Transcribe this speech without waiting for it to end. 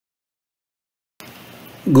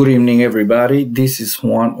Good evening, everybody. This is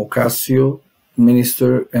Juan Ocasio,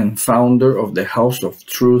 minister and founder of the House of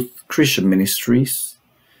Truth Christian Ministries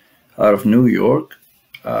out of New York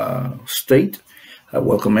State. I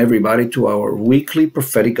welcome everybody to our weekly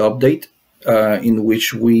prophetic update in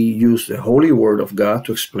which we use the Holy Word of God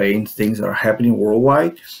to explain things that are happening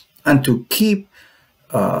worldwide and to keep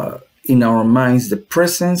in our minds the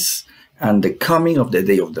presence and the coming of the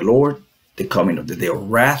day of the Lord, the coming of the day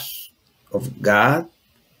of wrath of God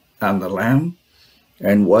and the Lamb,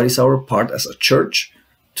 and what is our part as a church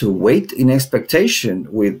to wait in expectation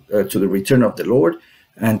to the return of the Lord,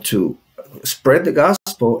 and to spread the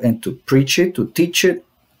gospel and to preach it, to teach it,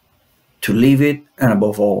 to live it, and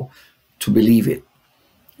above all, to believe it.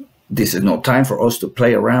 This is no time for us to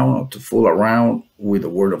play around or to fool around with the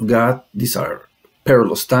Word of God. These are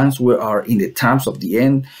perilous times. We are in the times of the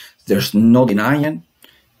end. There's no denying,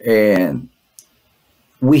 and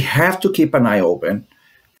we have to keep an eye open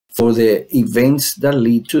for the events that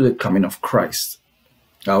lead to the coming of Christ,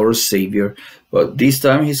 our Savior. But this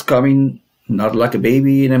time he's coming not like a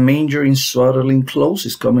baby in a manger in swaddling clothes.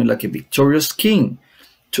 He's coming like a victorious king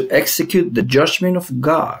to execute the judgment of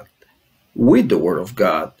God with the word of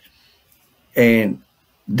God. And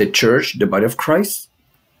the church, the body of Christ,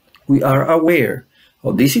 we are aware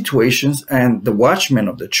of these situations, and the watchmen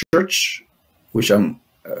of the church, which I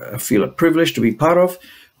feel a privilege to be part of,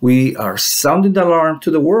 we are sounding the alarm to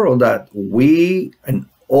the world that we and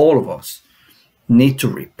all of us need to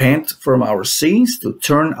repent from our sins, to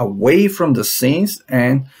turn away from the sins,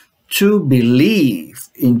 and to believe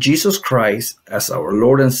in Jesus Christ as our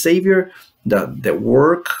Lord and Savior, that the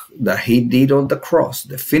work that he did on the cross,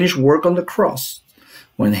 the finished work on the cross,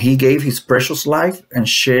 when he gave his precious life and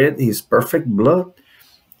shed his perfect blood,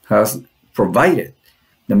 has provided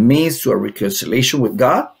the means to a reconciliation with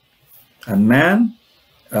God and man.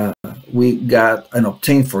 We got and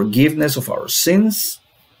obtained forgiveness of our sins,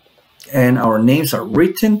 and our names are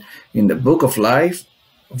written in the book of life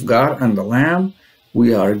of God and the Lamb.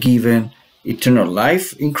 We are given eternal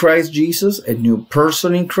life in Christ Jesus, a new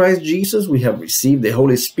person in Christ Jesus. We have received the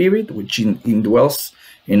Holy Spirit, which indwells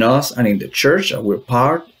in us and in the church, and we're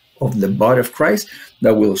part of the body of Christ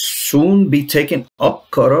that will soon be taken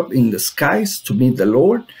up, caught up in the skies to meet the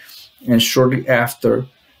Lord. And shortly after,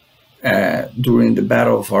 during the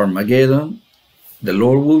battle of Armageddon, the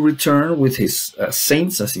Lord will return with his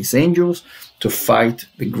saints as his angels to fight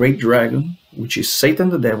the great dragon, which is Satan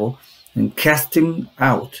the devil, and cast him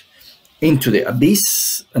out into the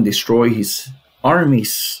abyss and destroy his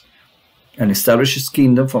armies and establish his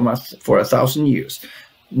kingdom for 1,000 years.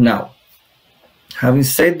 Now, having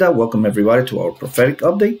said that, welcome everybody to our prophetic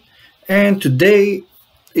update. And today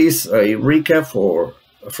is a recap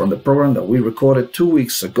from the program that we recorded 2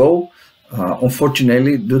 weeks ago.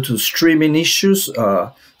 Unfortunately, due to streaming issues,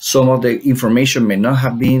 some of the information may not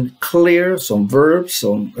have been clear. Some verbs,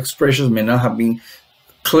 some expressions may not have been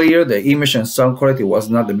clear. The image and sound quality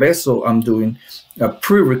was not the best, so I'm doing a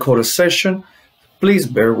pre-recorded session. Please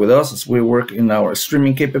bear with us as we work in our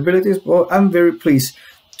streaming capabilities. Well, I'm very pleased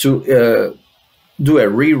to do a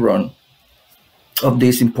rerun of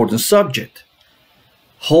this important subject.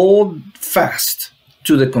 Hold fast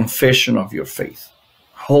to the confession of your faith.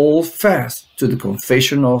 Hold fast to the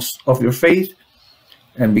confession of your faith,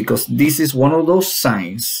 and because this is one of those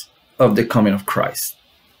signs of the coming of Christ.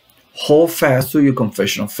 Hold fast to your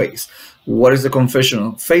confession of faith. What is the confession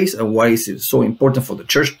of faith, and why is it so important for the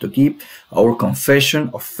church to keep our confession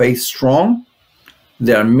of faith strong?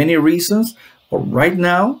 There are many reasons, but right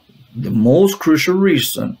now, the most crucial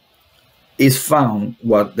reason is found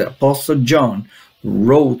what the Apostle John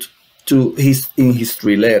wrote in his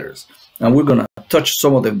 3 letters. And we're going to touch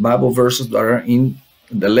some of the Bible verses that are in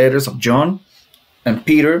the letters of John and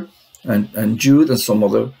Peter and Jude and some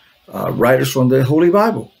other writers from the Holy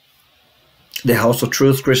Bible. The House of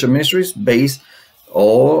Truth Christian Ministries based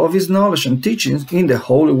all of his knowledge and teachings in the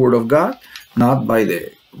Holy Word of God, not by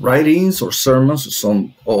the writings or sermons of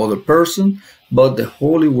some other person, but the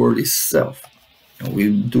Holy Word itself. And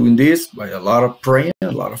we're doing this by a lot of praying,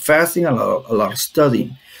 a lot of fasting, a lot of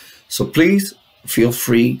studying. So please feel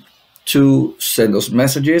free to send us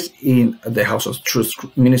messages in the House of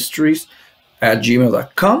Truth Ministries at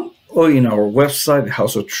gmail.com or in our website,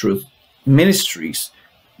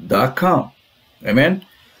 houseoftruthministries.com. Amen.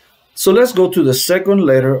 So let's go to the second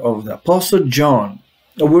letter of the Apostle John.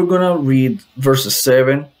 We're going to read verses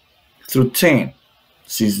 7 through 10.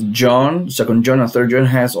 Since John, 2 John and 3 John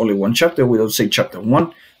has only one chapter, we don't say chapter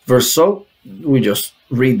 1 verse, so we just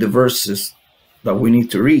read the verses that we need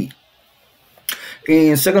to read.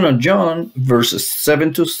 In 2 John verses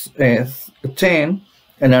 7 to 10,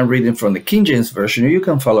 and I'm reading from the King James Version. You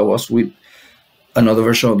can follow us with another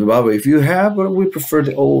version of the Bible if you have, but we prefer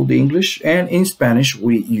the Old English. And in Spanish,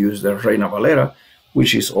 we use the Reina Valera,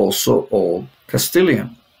 which is also Old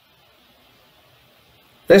Castilian.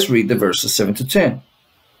 Let's read the verses 7 to 10.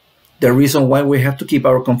 The reason why we have to keep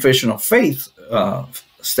our confession of faith,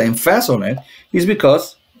 staying fast on it, is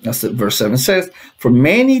because, as verse 7 says, for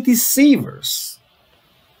many deceivers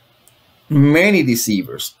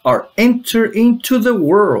are entered into the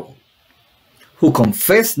world, who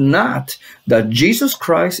confess not that Jesus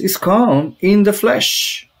Christ is come in the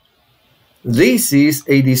flesh. This is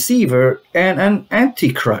a deceiver and an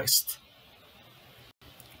antichrist.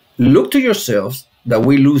 Look to yourselves that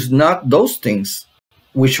we lose not those things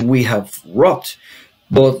which we have wrought,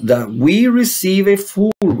 but that we receive a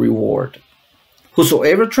full reward.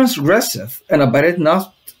 Whosoever transgresseth and abideth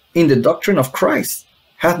not in the doctrine of Christ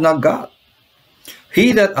hath not God.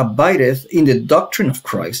 He that abideth in the doctrine of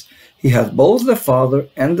Christ, he hath both the Father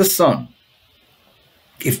and the Son.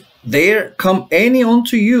 If there come any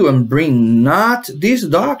unto you and bring not this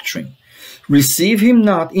doctrine, receive him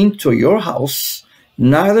not into your house,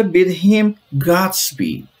 neither bid him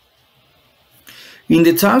Godspeed. In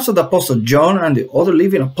the times of the Apostle John and the other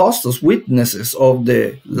living apostles, witnesses of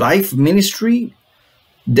the life, ministry,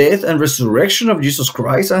 death, and resurrection of Jesus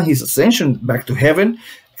Christ and his ascension back to heaven,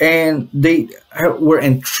 and they were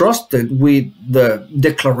entrusted with the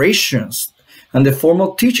declarations and the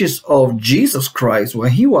formal teachings of Jesus Christ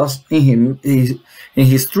when he was in his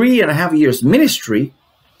 3.5 years ministry.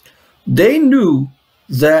 They knew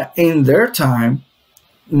that in their time,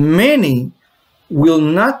 many will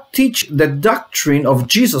not teach the doctrine of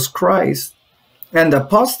Jesus Christ and the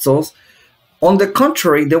apostles. On the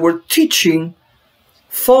contrary, they were teaching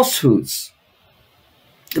falsehoods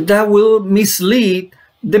that will mislead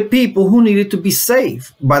the people who needed to be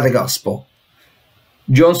saved by the gospel.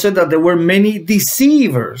 John said that there were many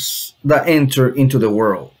deceivers that enter into the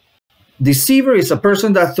world. Deceiver is a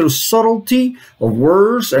person that through subtlety of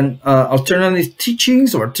words and alternative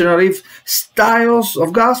teachings or alternative styles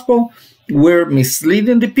of gospel were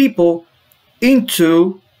misleading the people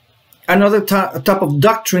into another type of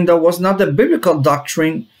doctrine that was not the biblical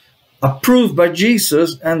doctrine approved by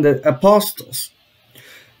Jesus and the apostles.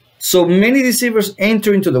 So many deceivers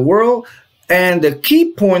enter into the world, and the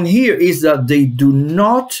key point here is that they do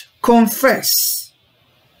not confess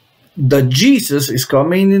that Jesus is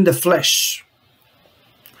coming in the flesh.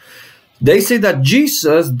 They say that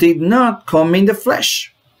Jesus did not come in the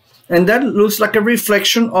flesh. And that looks like a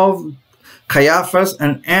reflection of Caiaphas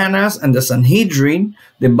and Annas and the Sanhedrin,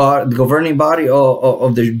 the governing body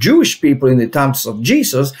of the Jewish people in the times of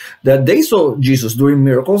Jesus, that they saw Jesus doing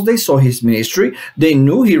miracles. They saw his ministry. They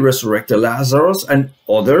knew he resurrected Lazarus and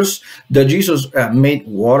others, that Jesus made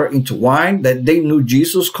water into wine, that they knew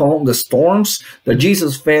Jesus calmed the storms, that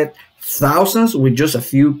Jesus fed thousands with just a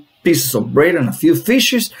few pieces of bread and a few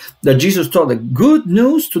fishes, that Jesus taught the good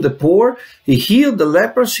news to the poor. He healed the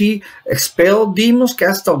lepers. He expelled demons,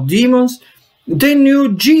 cast out demons. They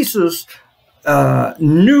knew Jesus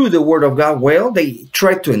knew the word of God well. They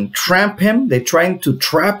tried to entrap him. They tried to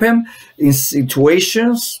trap him in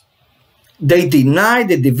situations. They denied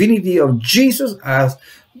the divinity of Jesus as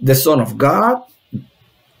the Son of God.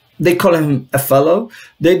 They call him a fellow.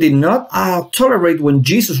 They did not tolerate when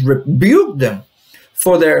Jesus rebuked them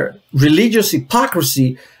for their religious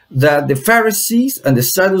hypocrisy, that the Pharisees and the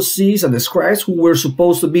Sadducees and the scribes, who were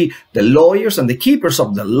supposed to be the lawyers and the keepers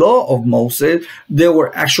of the law of Moses, they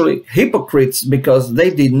were actually hypocrites because they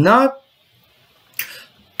did not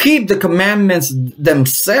keep the commandments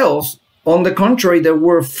themselves. On the contrary, they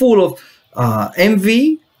were full of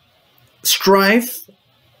envy, strife,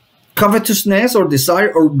 covetousness or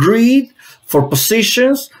desire or greed for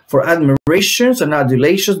positions, for admirations and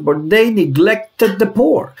adulations, but they neglected the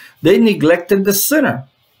poor. They neglected the sinner.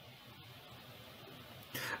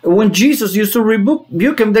 When Jesus used to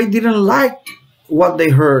rebuke them, they didn't like what they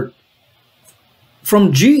heard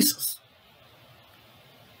from Jesus.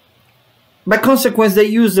 By consequence, they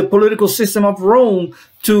used the political system of Rome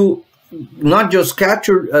to not just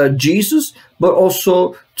capture Jesus, but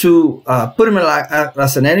also to put him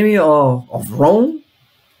as an enemy of Rome.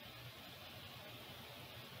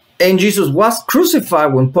 And Jesus was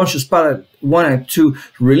crucified when Pontius Pilate wanted to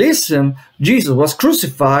release him. Jesus was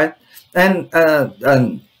crucified, and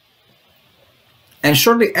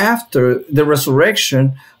shortly after the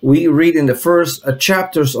resurrection, we read in the first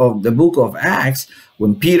chapters of the book of Acts,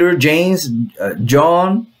 when Peter, James,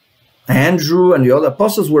 John, Andrew, and the other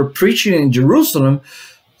apostles were preaching in Jerusalem,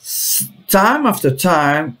 time after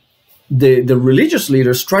time, the religious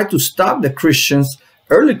leaders tried to stop the Christians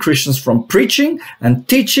early Christians from preaching and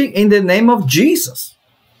teaching in the name of Jesus.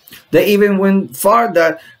 They even went far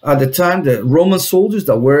that at the time the Roman soldiers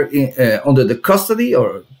that were under the custody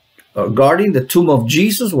or guarding the tomb of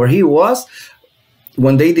Jesus where he was,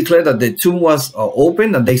 when they declared that the tomb was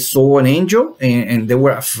open and they saw an angel and they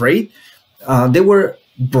were afraid, they were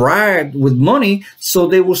bribed with money, so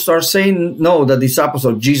they would start saying, no, the disciples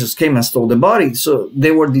of Jesus came and stole the body. So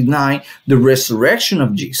they were denying the resurrection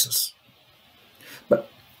of Jesus. But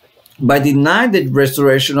by denying the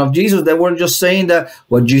resurrection of Jesus, they were just saying that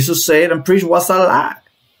what Jesus said and preached was a lie.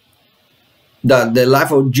 That the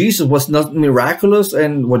life of Jesus was not miraculous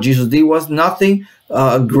and what Jesus did was nothing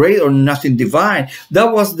great or nothing divine.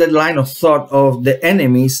 That was the line of thought of the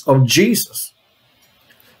enemies of Jesus.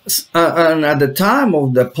 And at the time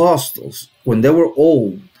of the apostles, when they were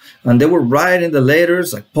old and they were writing the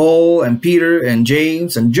letters like Paul and Peter and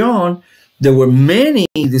James and John, there were many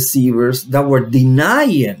deceivers that were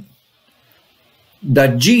denying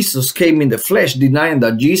that Jesus came in the flesh, denying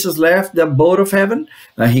that Jesus left the abode of heaven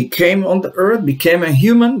and he came on the earth, became a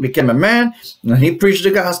human, became a man, and he preached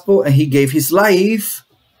the gospel and he gave his life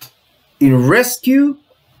in rescue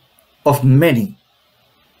of many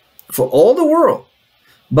for all the world.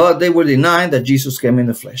 But they were denying that Jesus came in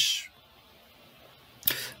the flesh.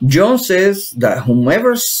 John says that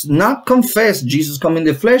whomever not confess Jesus come in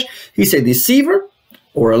the flesh, he's a deceiver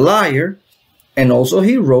or a liar. And also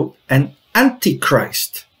he wrote an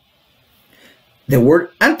antichrist. The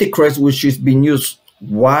word antichrist, which is being used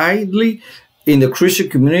widely in the Christian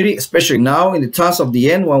community, especially now in the times of the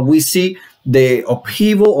end when we see the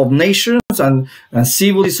upheaval of nations and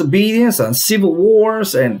civil disobedience and civil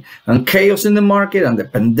wars and chaos in the market and the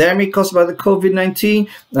pandemic caused by the COVID-19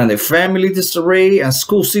 and the family disarray and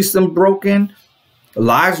school system broken,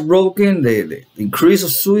 lives broken, the increase of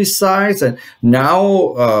suicides, and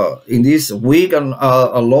now in this week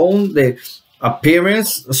alone, the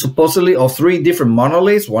appearance supposedly of 3 different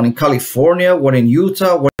monoliths, one in California, one in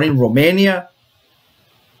Utah, one in Romania.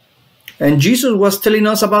 And Jesus was telling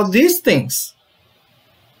us about these things.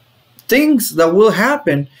 Things that will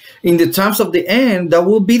happen in the times of the end that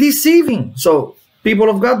will be deceiving. So,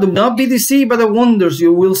 people of God, do not be deceived by the wonders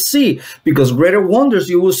you will see, because greater wonders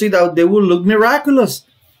you will see that they will look miraculous.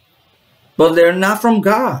 But they're not from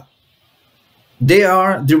God. They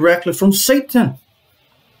are directly from Satan.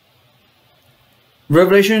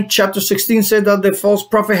 Revelation chapter 16 said that the false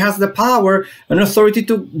prophet has the power and authority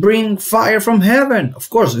to bring fire from heaven. Of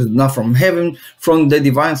course, it's not from heaven, from the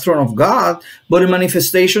divine throne of God, but a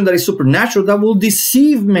manifestation that is supernatural that will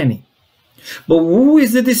deceive many. But who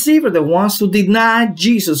is the deceiver? The ones who deny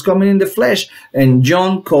Jesus coming in the flesh. And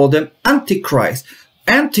John called them antichrist.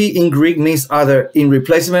 Anti in Greek means either in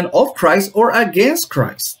replacement of Christ or against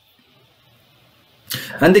Christ.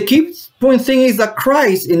 And the key point thing is that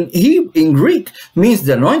Christ in Greek means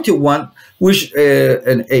the anointed one, which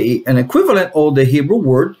an equivalent of the Hebrew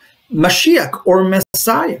word Mashiach or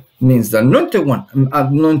Messiah means the anointed one,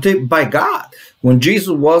 anointed by God. When Jesus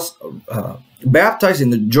was baptized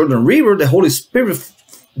in the Jordan River, the Holy Spirit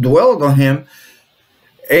dwelled on him,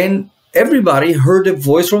 and everybody heard a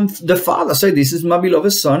voice from the Father say, "This is my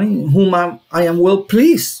beloved Son, in whom I am well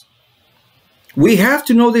pleased." We have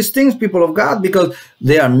to know these things, people of God, because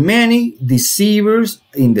there are many deceivers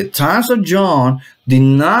in the times of John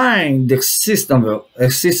denying the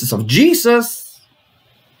existence of Jesus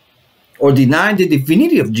or denying the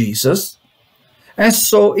divinity of Jesus. And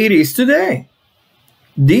so it is today.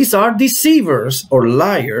 These are deceivers or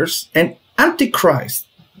liars and antichrists.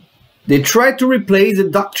 They try to replace the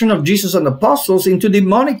doctrine of Jesus and the apostles into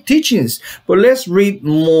demonic teachings. But let's read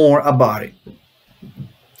more about it.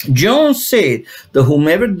 John said that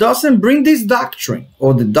whomever doesn't bring this doctrine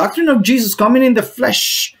or the doctrine of Jesus coming in the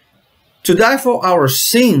flesh to die for our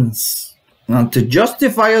sins and to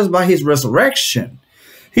justify us by his resurrection,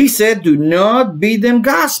 he said, do not bid them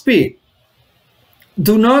godspeed.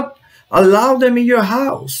 Do not allow them in your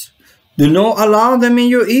house. Do not allow them in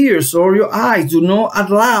your ears or your eyes. Do not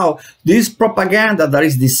allow this propaganda that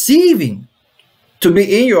is deceiving to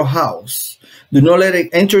be in your house. Do not let it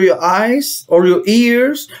enter your eyes or your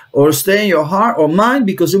ears or stay in your heart or mind,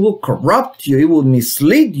 because it will corrupt you. It will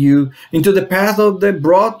mislead you into the path of the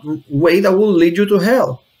broad way that will lead you to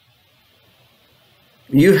hell.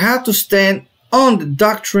 You have to stand on the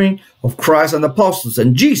doctrine of Christ and the apostles.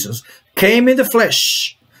 And Jesus came in the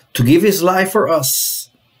flesh to give his life for us.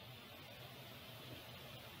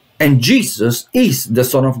 And Jesus is the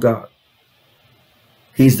Son of God.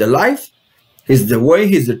 He's the life, he's the way,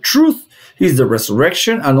 he's the truth, he's the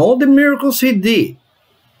resurrection, and all the miracles he did,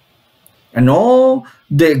 and all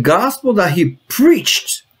the gospel that he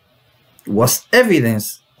preached was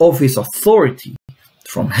evidence of his authority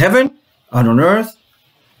from heaven and on earth,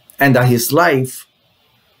 and that his life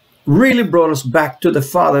really brought us back to the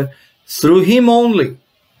Father through him only.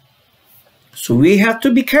 So we have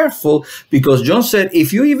to be careful, because John said,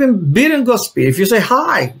 if you even beat in God's spirit, if you say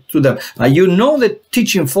hi to them, and you know that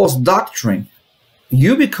teaching false doctrine,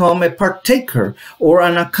 you become a partaker or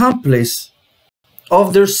an accomplice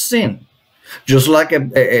of their sin. Just like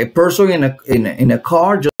a person in a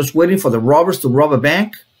car just waiting for the robbers to rob a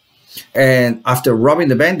bank. And after robbing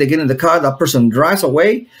the bank, they get in the car, that person drives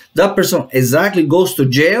away. That person exactly goes to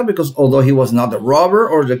jail, because although he was not the robber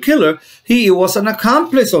or the killer, he was an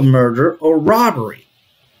accomplice of murder or robbery.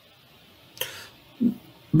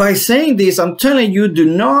 By saying this, I'm telling you, do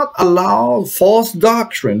not allow false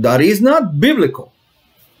doctrine that is not biblical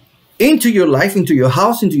into your life, into your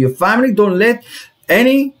house, into your family. Don't let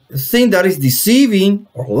anything that is deceiving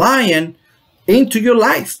or lying into your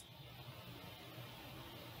life.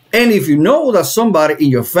 And if you know that somebody in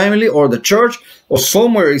your family or the church or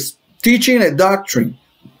somewhere is teaching a doctrine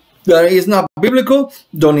that is not biblical,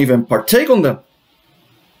 don't even partake on them.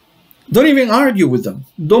 Don't even argue with them.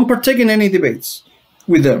 Don't partake in any debates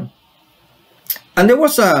with them. And there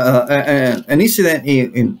was an incident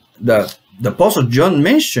in the Apostle John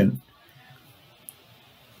mentioned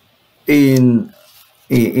in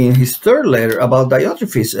his third letter about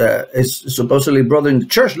Diotrephes, is supposedly brother in the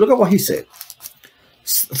church. Look at what he said.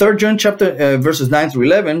 3 John chapter verses 9 through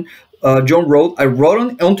 11, John wrote, I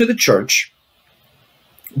wrote unto the church,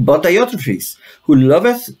 but Diotrephes, who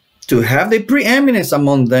loveth to have the preeminence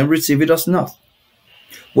among them, receiveth us not.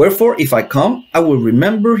 Wherefore, if I come, I will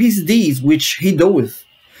remember his deeds which he doeth,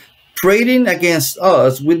 prating against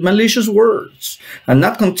us with malicious words, and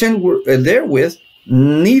not content therewith,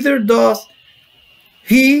 neither doth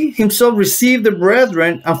he himself receive the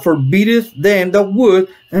brethren, and forbiddeth them that would,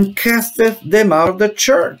 and casteth them out of the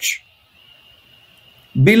church.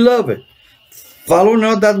 Beloved, follow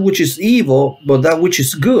not that which is evil, but that which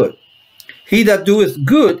is good. He that doeth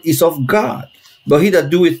good is of God, but he that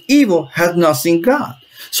doeth evil hath not seen God.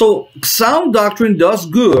 So sound doctrine does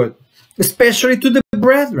good, especially to the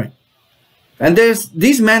brethren. And there's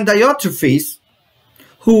this man Diotrephes,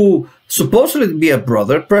 who supposedly be a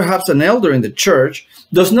brother, perhaps an elder in the church,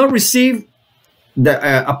 does not receive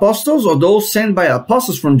the apostles or those sent by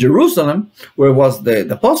apostles from Jerusalem, where was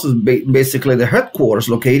the apostles, basically the headquarters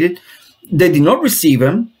located. They did not receive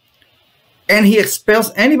him, and he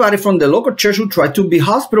expels anybody from the local church who tried to be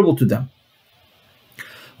hospitable to them.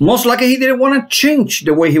 Most likely he didn't want to change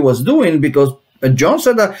the way he was doing, because John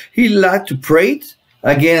said that he liked to pray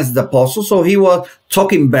against the apostles, so he was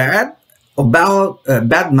talking bad about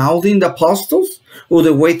bad-mouthing the apostles, or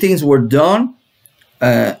the way things were done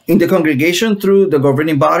in the congregation through the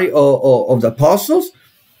governing body of the apostles.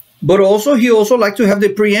 But also, he also liked to have the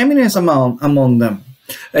preeminence among them.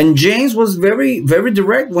 And James was very, very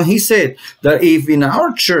direct when he said that if in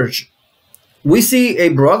our church we see a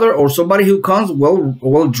brother or somebody who comes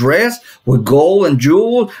well dressed with gold and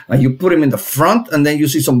jewels, and you put him in the front, and then you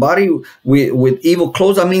see somebody with evil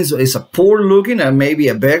clothes, that means it's a poor looking and maybe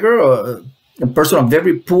a beggar or a person of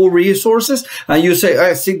very poor resources, and you say,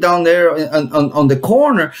 hey, sit down there on the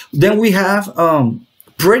corner, then we have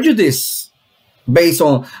prejudice based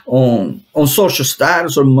on social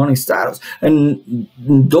status or money status. And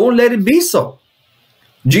don't let it be so.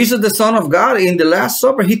 Jesus, the Son of God, in the Last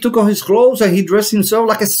Supper, he took off his clothes and he dressed himself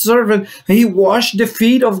like a servant, and he washed the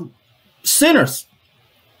feet of sinners.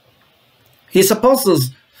 His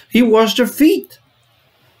apostles, he washed their feet.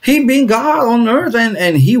 He being God on earth,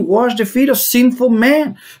 and he washed the feet of sinful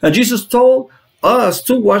men. And Jesus told us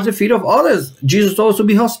to wash the feet of others. Jesus told us to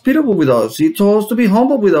be hospitable with us. He told us to be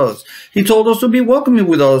humble with us. He told us to be welcoming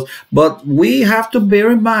with us. But we have to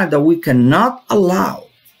bear in mind that we cannot allow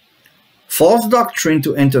false doctrine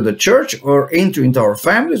to enter the church or into our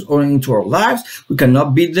families or into our lives. We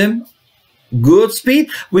cannot beat them good speed.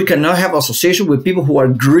 We cannot have association with people who are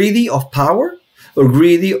greedy of power or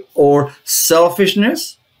greedy or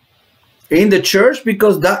selfishness in the church,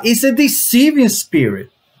 because that is a deceiving spirit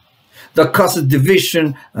that causes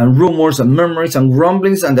division and rumors and murmurings and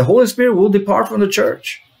grumblings, and the Holy Spirit will depart from the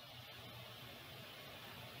church.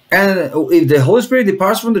 And if the Holy Spirit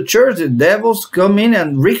departs from the church, the devils come in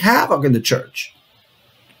and wreak havoc in the church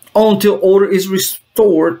until order is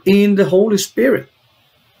restored in the Holy Spirit.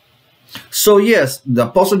 So yes, the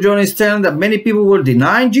Apostle John is telling that many people were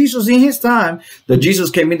denying Jesus in his time, that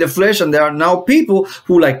Jesus came in the flesh, and there are now people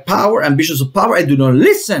who like power, ambitious of power, and do not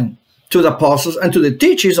listen to the apostles and to the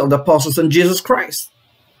teachings of the apostles and Jesus Christ.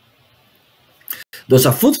 There's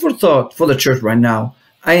a food for thought for the church right now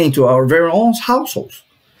and into our very own households.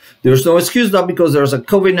 There's no excuse that because there's a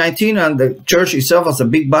COVID-19 and the church itself as a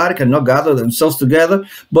big body cannot gather themselves together.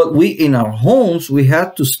 But we in our homes, we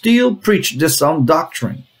have to still preach the sound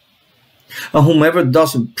doctrine. And whomever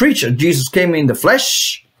doesn't preach that Jesus came in the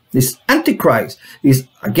flesh, this antichrist, is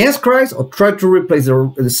against Christ or try to replace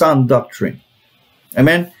the sound doctrine.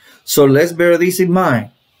 Amen. So let's bear this in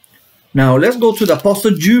mind. Now let's go to the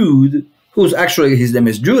Apostle Jude, who's actually, his name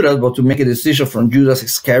is Judas, but to make a decision from Judas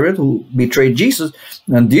Iscariot, who betrayed Jesus.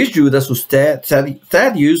 And this Judas was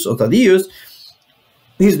Thaddeus,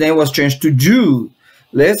 his name was changed to Jude.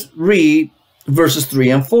 Let's read verses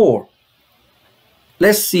 3 and 4.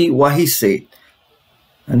 Let's see what he said.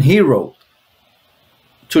 And he wrote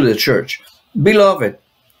to the church, Beloved,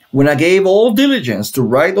 when I gave all diligence to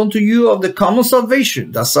write unto you of the common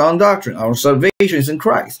salvation, the sound doctrine, our salvation is in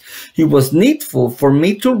Christ, it was needful for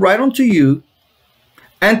me to write unto you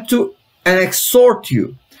and exhort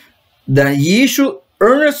you that ye should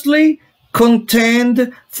earnestly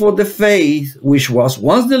contend for the faith which was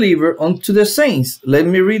once delivered unto the saints. Let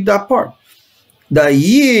me read that part. That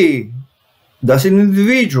ye, that's an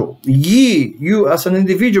individual, ye, you as an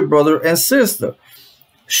individual, brother and sister,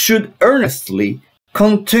 should earnestly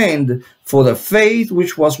contend for the faith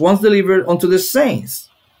which was once delivered unto the saints.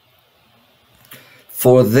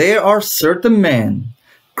 For there are certain men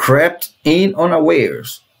crept in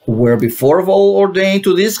unawares, who were before of all ordained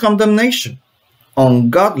to this condemnation,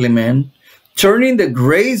 ungodly men, turning the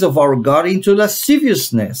grace of our God into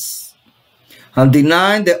lasciviousness, and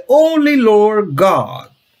denying the only Lord God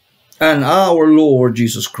and our Lord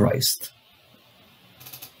Jesus Christ.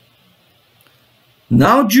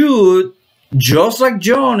 Now Jude, just like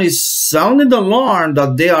John, is sounding the alarm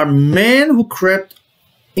that there are men who crept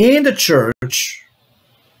in the church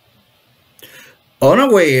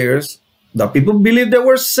unawares, that people believe they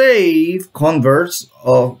were saved, converts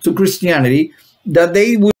to Christianity, that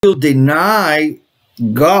they will deny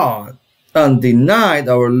God and deny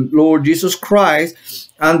our Lord Jesus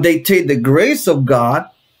Christ, and they take the grace of God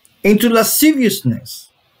into lasciviousness.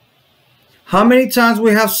 How many times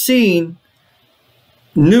we have seen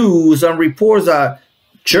news and reports that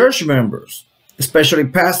church members, especially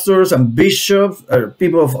pastors and bishops, or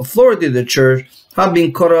people of authority in the church, have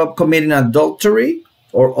been caught up committing adultery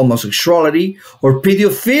or homosexuality or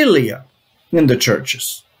pedophilia in the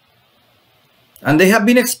churches. And they have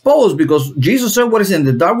been exposed because Jesus said what is in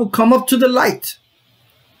the dark will come up to the light.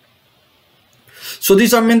 So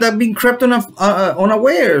these are men that have been crept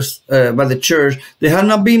unawares by the church. They have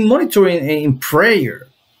not been monitoring in prayer.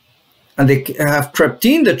 And they have crept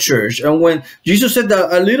in the church. And when Jesus said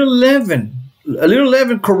that a little leaven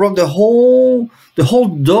corrupt the whole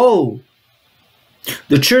dough,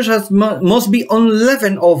 the church must be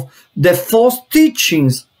unleavened of the false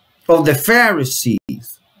teachings of the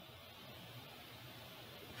Pharisees,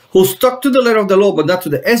 who stuck to the letter of the law, but not to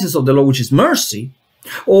the essence of the law, which is mercy,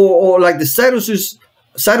 or like the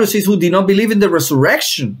Sadducees who did not believe in the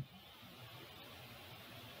resurrection,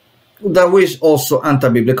 that was also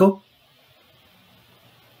anti-biblical.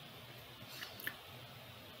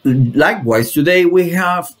 Likewise, today we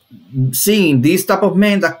have seen these type of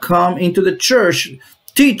men that come into the church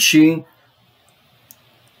teaching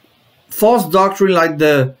false doctrine like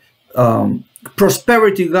the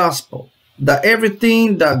prosperity gospel, that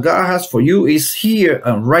everything that God has for you is here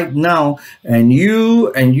and right now, and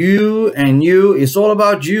you it's all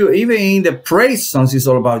about you. Even in the praise songs, it's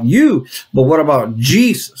all about you. But what about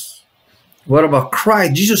Jesus? What about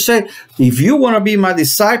Christ? Jesus said, if you want to be my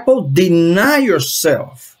disciple, deny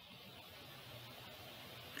yourself.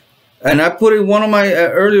 And I put in one of my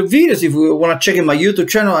earlier videos, if you want to check in my YouTube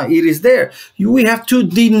channel, it is there. We have to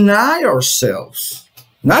deny ourselves,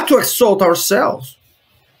 not to exalt ourselves.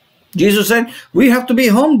 Jesus said we have to be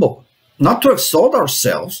humble, not to exalt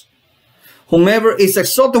ourselves. Whomever is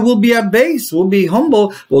exalted will be abased, will be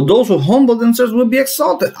humble, while those who humble themselves will be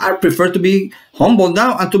exalted. I prefer to be humble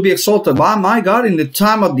now and to be exalted by my God in the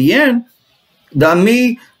time of the end than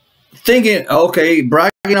me thinking, okay,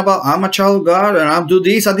 bragging about I'm a child of God and I'll do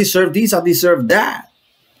this, I deserve that.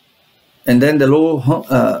 And then the Lord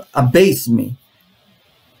abased me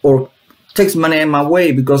or takes my name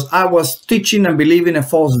away because I was teaching and believing a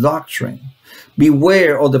false doctrine.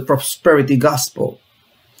 Beware of the prosperity gospel.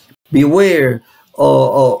 Beware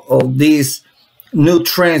of these new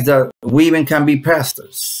trends that women can be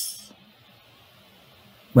pastors.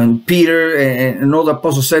 When Peter and another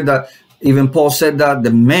apostle said that, even Paul said that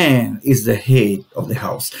the man is the head of the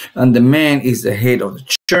house, and the man is the head of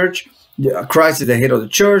the church. Christ is the head of the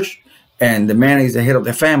church, and the man is the head of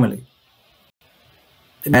the family.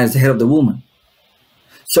 The man is the head of the woman.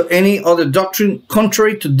 So any other doctrine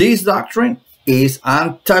contrary to this doctrine is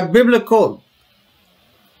anti-biblical,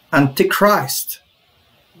 antichrist.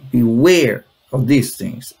 Beware of these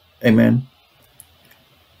things. Amen.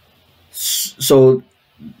 So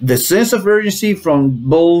the sense of urgency from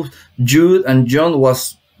both Jude and John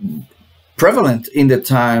was prevalent in the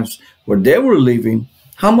times where they were living.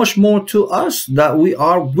 How much more to us that we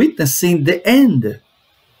are witnessing the end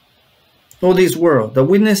of this world.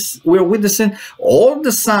 We are witnessing all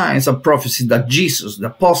the signs of prophecy that Jesus, the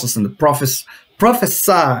apostles, and the prophets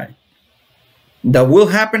prophesied that will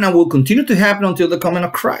happen and will continue to happen until the coming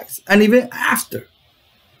of Christ, and even after.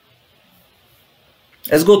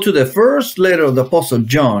 Let's go to the first letter of the Apostle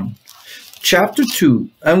John, chapter 2,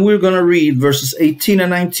 and we're going to read verses 18 and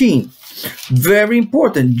 19. Very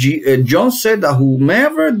important. John said that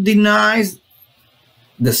whomever denies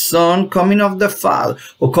the Son coming of the Father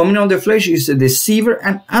or coming of the flesh is a deceiver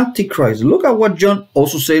and antichrist. Look at what John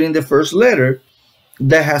also said in the first letter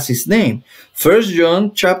that has his name. 1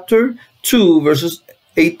 John chapter 2 verses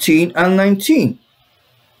 18 and 19.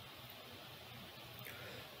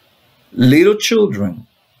 Little children,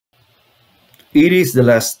 it is the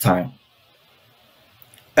last time.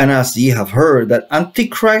 And as ye have heard that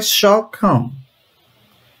antichrist shall come,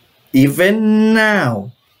 even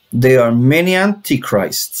now there are many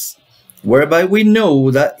antichrists, whereby we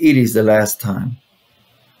know that it is the last time.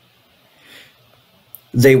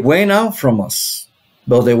 They went out from us,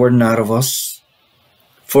 but they were not of us.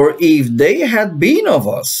 For if they had been of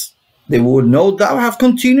us, they would no doubt have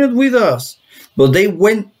continued with us. But they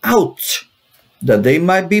went out, that they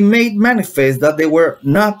might be made manifest that they were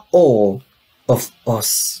not all of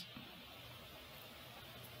us.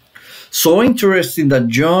 So interesting that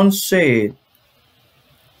John said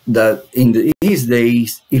that in these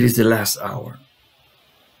days it is the last hour.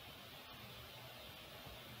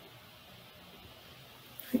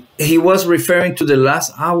 He was referring to the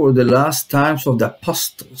last hour, the last times of the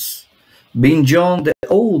apostles, being John the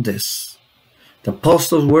oldest. The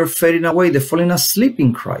apostles were fading away, they're falling asleep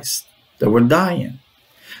in Christ, they were dying.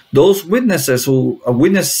 Those witnesses who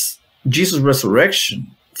witnessed Jesus'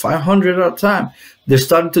 resurrection, 500 at a time, they're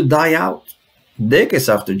starting to die out decades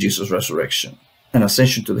after Jesus' resurrection and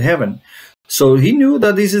ascension to heaven. So he knew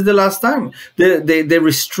that this is the last time. The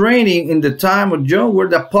restraining in the time of John were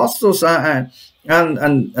the apostles and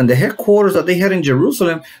the headquarters that they had in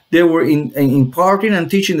Jerusalem. They were imparting and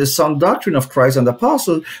teaching the sound doctrine of Christ and the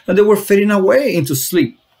apostles, and they were fading away into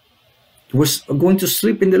sleep. They were going to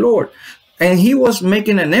sleep in the Lord. And he was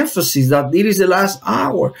making an emphasis that it is the last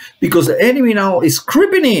hour because the enemy now is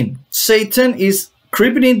creeping in. Satan is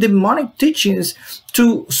creeping in demonic teachings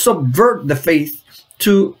to subvert the faith,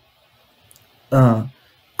 to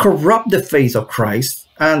corrupt the faith of Christ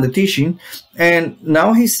and the teaching. And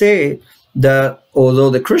now he said that although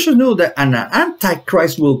the Christians knew that an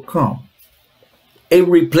antichrist will come, a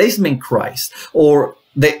replacement Christ or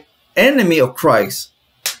the enemy of Christ,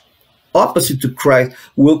 opposite to Christ,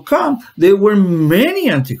 will come, there were many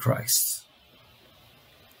antichrists.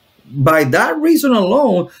 By that reason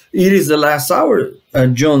alone, it is the last hour,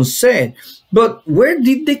 John said. But where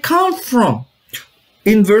did they come from?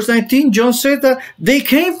 In verse 19, John said that they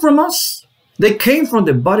came from us. They came from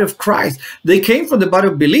the body of Christ. They came from the body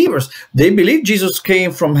of believers. They believed Jesus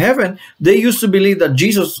came from heaven. They used to believe that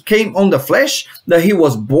Jesus came on the flesh, that he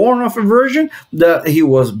was born of a virgin, that he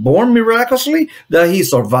was born miraculously, that he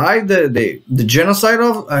survived the genocide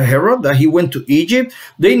of Herod, that he went to Egypt.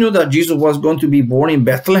 They knew that Jesus was going to be born in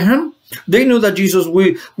Bethlehem. They knew that Jesus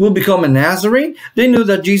will become a Nazarene. They knew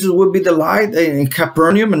that Jesus would be the light in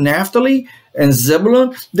Capernaum and Naphtali and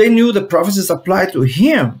Zebulun. They knew the prophecies applied to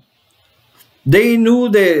him. They knew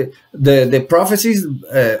the prophecies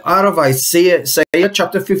out of Isaiah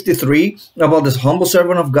chapter 53 about this humble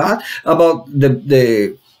servant of God, about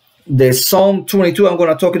the Psalm 22. I'm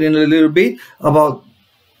going to talk it in a little bit about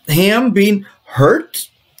him being hurt,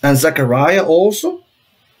 and Zechariah also,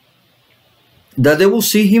 that they will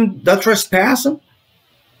see him that trespass him.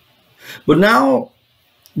 But now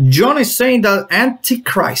John is saying that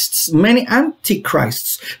antichrists, many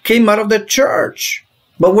antichrists came out of the church,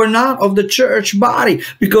 but were not of the church body,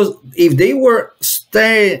 because if they were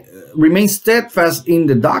remain steadfast in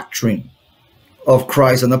the doctrine of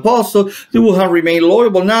Christ and the apostle, they will have remained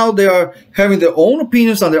loyal. But now they are having their own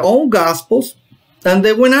opinions and their own gospels, and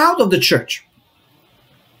they went out of the church.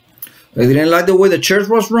 They didn't like the way the church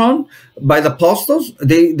was run by the apostles.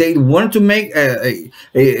 They wanted to make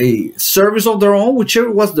a service of their own,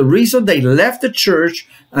 whichever was the reason they left the church,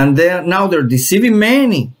 and now they're deceiving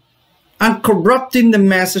many and corrupting the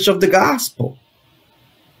message of the gospel.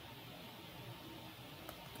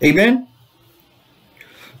 Amen.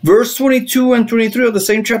 Verse 22 and 23 of the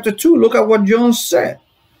same chapter 2. Look at what John said.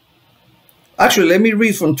 Actually, let me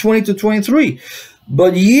read from 20 to 23.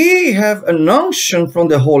 But ye have an unction from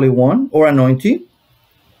the Holy One, or anointing,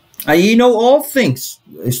 and ye know all things.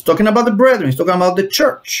 He's talking about the brethren. He's talking about the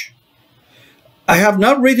church. I have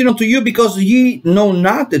not written unto you because ye know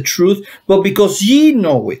not the truth, but because ye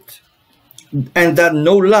know it, and that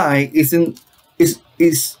no lie is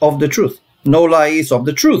of the truth. No lie is of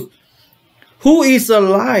the truth. Who is a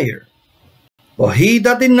liar? But he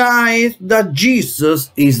that denieth that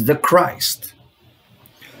Jesus is the Christ.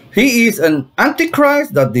 He is an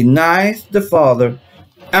antichrist that denies the Father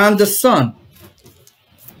and the Son.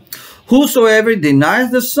 Whosoever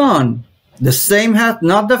denies the Son, the same hath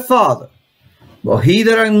not the Father. But he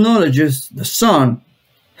that acknowledges the Son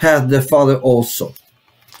hath the Father also.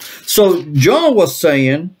 So John was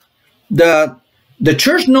saying that the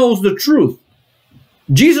church knows the truth.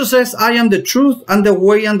 Jesus says, I am the truth and the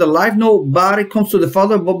way and the life. Nobody comes to the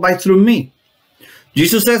Father but by through me.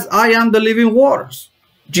 Jesus says, I am the living waters.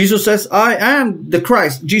 Jesus says, I am the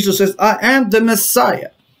Christ. Jesus says, I am the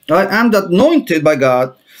Messiah. I am the anointed by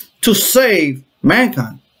God to save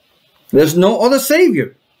mankind. There's no other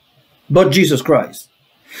Savior but Jesus Christ.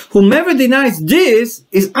 Whomever denies this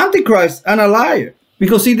is antichrist and a liar,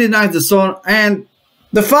 because he denies the Son and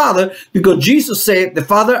the Father, because Jesus said, the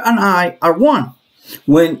Father and I are one.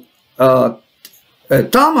 When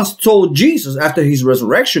Thomas told Jesus after his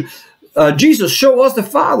resurrection, Jesus, show us the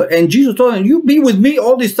Father. And Jesus told him, you be with me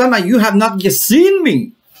all this time and you have not yet seen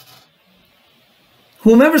me.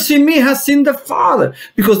 Whomever seen me has seen the Father,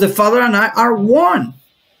 because the Father and I are one.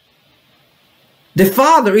 The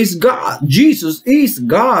Father is God, Jesus is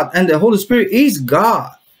God, and the Holy Spirit is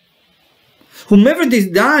God. Whomever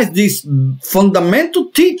denies this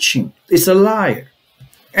fundamental teaching is a liar.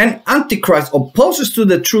 And Antichrist opposes to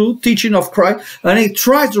the true teaching of Christ, and he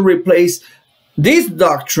tries to replace this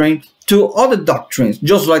doctrine to other doctrines,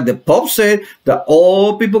 just like the Pope said that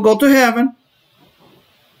all people go to heaven,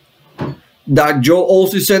 that Joe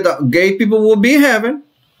also said that gay people will be in heaven.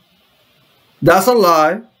 That's a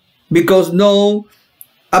lie, because no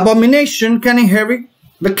abomination can inherit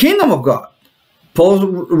the kingdom of God. Paul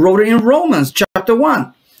wrote it in Romans chapter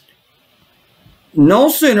 1. No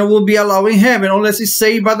sinner will be allowed in heaven unless he's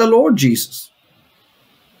saved by the Lord Jesus.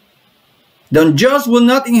 The unjust will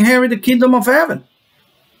not inherit the kingdom of heaven.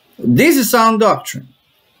 This is sound doctrine.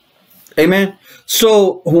 Amen.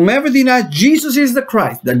 So whomever denies Jesus is the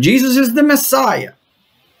Christ, that Jesus is the Messiah,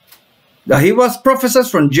 that he was prophesied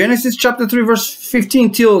from Genesis chapter 3 verse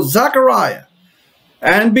 15 till Zechariah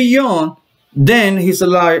and beyond, then he's a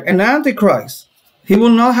liar and antichrist. He will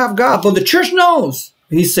not have God. But the church knows,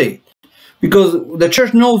 he said, because the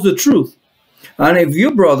church knows the truth. And if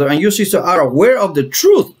you, brother, and your sister are aware of the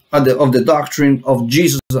truth of the doctrine of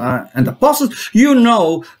Jesus and the apostles, you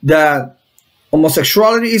know that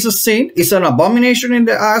homosexuality is a sin, it's an abomination in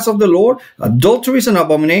the eyes of the Lord. Adultery is an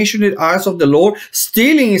abomination in the eyes of the Lord.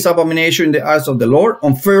 Stealing is an abomination in the eyes of the Lord.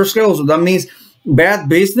 Unfair scale, so that means bad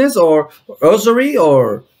business or usury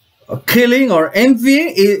or killing or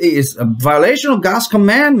envying is a violation of God's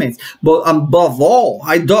commandments. But above all,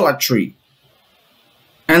 idolatry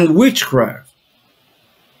and witchcraft,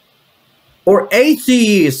 or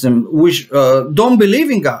atheism, which don't believe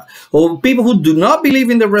in God, or people who do not believe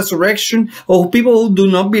in the resurrection, or people who do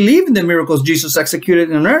not believe in the miracles Jesus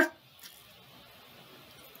executed on earth,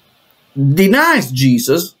 denies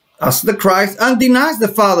Jesus as the Christ and denies the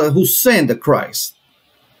Father who sent the Christ.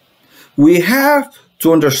 We have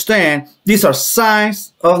to understand these are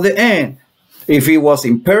signs of the end. If it was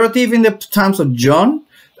imperative in the times of John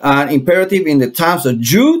and imperative in the times of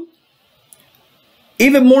Jude,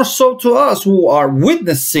 even more so to us who are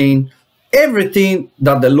witnessing everything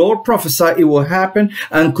that the Lord prophesied it will happen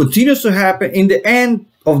and continues to happen in the end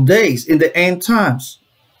of days, in the end times.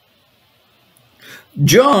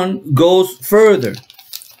 John goes further.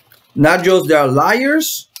 Not just there are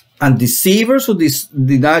liars and deceivers who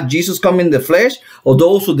deny Jesus coming in the flesh, or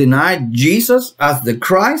those who deny Jesus as the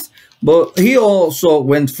Christ, but he also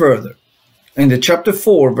went further. In the chapter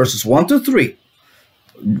 4, verses 1 to 3,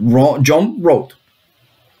 John wrote,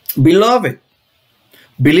 Beloved,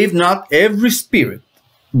 believe not every spirit,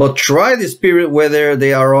 but try the spirit whether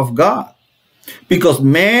they are of God. Because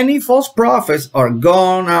many false prophets are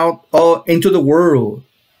gone out into the world.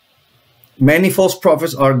 Many false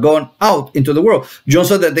prophets are gone out into the world. John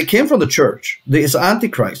said that they came from the church. These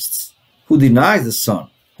antichrists who denies the Son,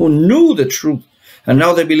 who knew the truth, and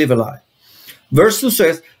now they believe a lie. Verse 2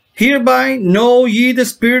 says, Hereby know ye the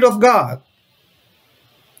Spirit of God.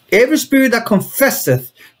 Every spirit that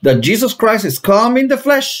confesseth that Jesus Christ is come in the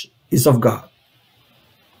flesh is of God.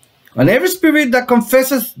 And every spirit that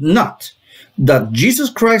confesses not that Jesus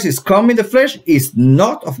Christ is come in the flesh is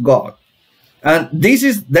not of God. And this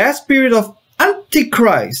is that spirit of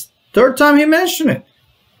antichrist. Third time he mentioned it.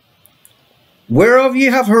 Whereof ye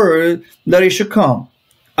have heard that it should come,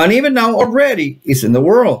 and even now already is in the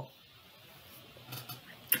world.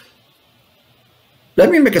 Let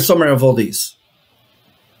me make a summary of all this.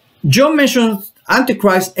 John mentions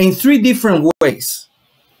antichrist in three different ways.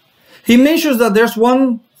 He mentions that there's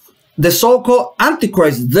one, the so-called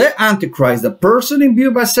antichrist, the person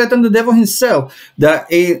imbued by Satan, the devil himself, that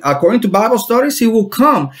according to Bible studies, he will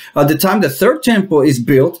come at the time the third temple is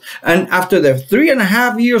built, and after the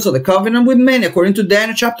 3.5 years of the covenant with men, according to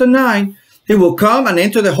Daniel chapter 9, he will come and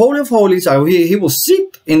enter the Holy of Holies. He will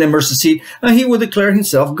sit in the mercy seat, and he will declare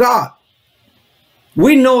himself God.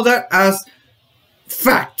 We know that as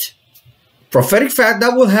fact, prophetic fact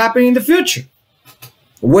that will happen in the future.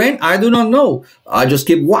 When? I do not know. I just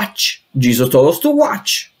keep watch. Jesus told us to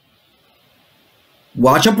watch.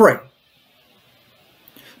 Watch and pray.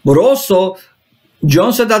 But also,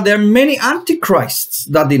 John said that there are many antichrists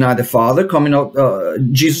that deny the Father,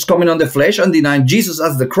 Jesus coming on the flesh, and deny Jesus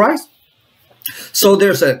as the Christ. So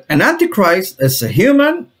there's an antichrist as a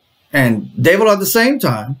human and devil at the same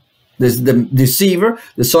time. There's the deceiver,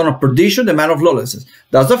 the son of perdition, the man of lawlessness.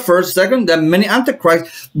 That's the first. Second, there are many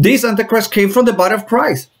antichrists. These antichrists came from the body of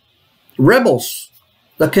Christ. Rebels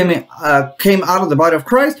that came out of the body of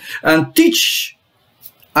Christ and keep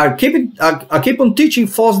on teaching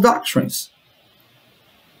false doctrines,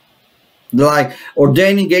 like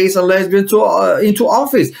ordaining gays and lesbians into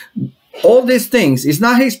office. All these things, it's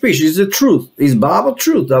not hate speech, it's the truth. It's Bible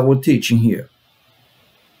truth that we're teaching here.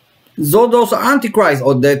 So those are antichrists,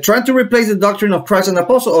 or they're trying to replace the doctrine of Christ and the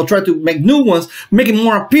apostle, or try to make new ones, make it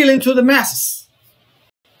more appealing to the masses,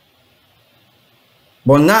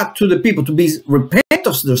 but not to the people to repent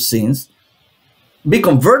of their sins, be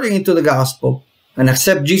converted into the gospel, and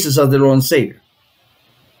accept Jesus as their Lord and Savior.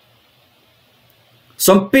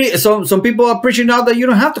 Some people are preaching now that you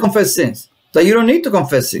don't have to confess sins, that you don't need to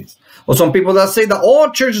confess sins. Or some people that say that all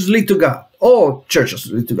churches lead to God. All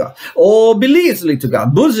churches lead to God. All beliefs lead to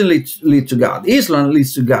God. Buddhism leads to God. Islam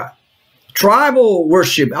leads to God. Tribal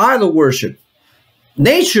worship, idol worship,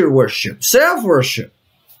 nature worship, self-worship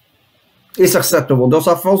is acceptable. Those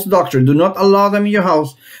are false doctrine. Do not allow them in your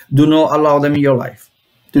house. Do not allow them in your life.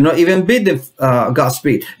 Do not even bid them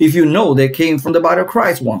Godspeed if you know they came from the body of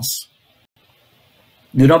Christ once.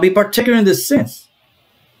 Do not be particular in this sins.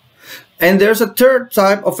 And there's a third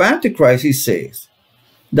type of antichrist, he says,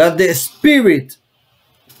 that the spirit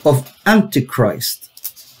of antichrist.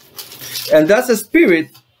 And that's a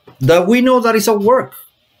spirit that we know that is at work.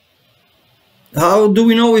 How do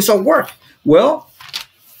we know it's at work? Well,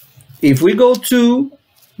 if we go to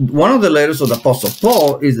one of the letters of the Apostle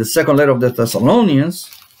Paul, is the second letter of the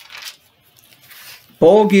Thessalonians.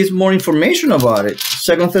 Paul gives more information about it.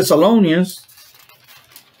 2 Thessalonians,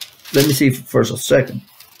 let me see first a second.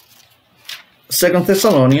 2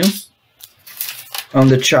 Thessalonians, on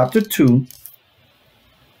the chapter 2,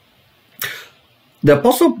 the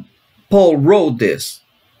Apostle Paul wrote this,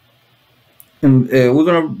 and we're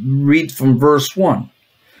going to read from verse 1.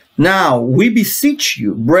 Now, we beseech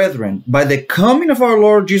you, brethren, by the coming of our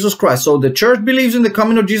Lord Jesus Christ. So the church believes in the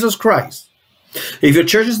coming of Jesus Christ. If your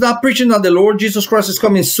church is not preaching that the Lord Jesus Christ is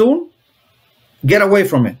coming soon, get away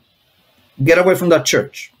from it. Get away from that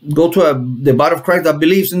church. Go to the body of Christ that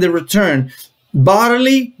believes in the return,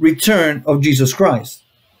 bodily return of Jesus Christ.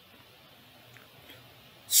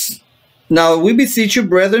 Now we beseech you,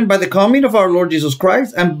 brethren, by the coming of our Lord Jesus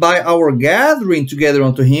Christ, and by our gathering together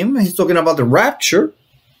unto him, he's talking about the rapture,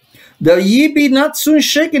 that ye be not soon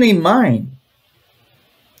shaken in mind.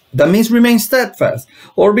 That means remain steadfast,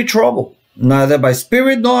 or be troubled, neither by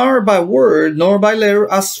spirit, nor by word, nor by letter,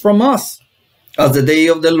 as from us, as the day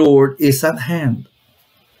of the Lord is at hand.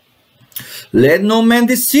 Let no man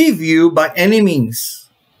deceive you by any means.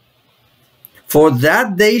 For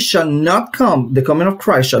that day shall not come, the coming of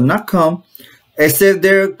Christ shall not come, except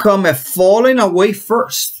there come a falling away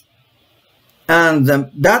first, and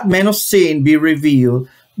that man of sin be revealed,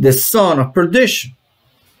 the son of perdition.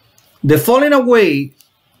 The falling away,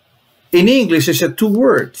 in English, is a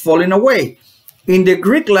two-word, falling away. In the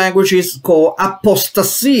Greek language, it's called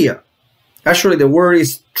apostasia. Actually, the word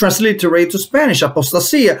is transliterated to Spanish,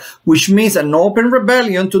 apostasia, which means an open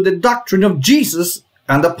rebellion to the doctrine of Jesus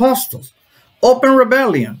and the apostles. Open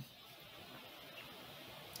rebellion.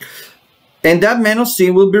 And that man of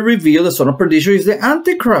sin will be revealed, the son of perdition is the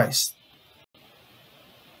Antichrist.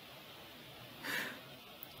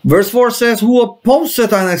 Verse 4 says, who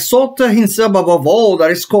opposeth and exalteth himself above all that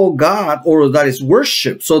is called God or that is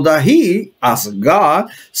worshipped, so that he, as God,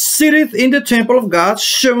 sitteth in the temple of God,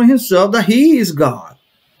 showing himself that he is God.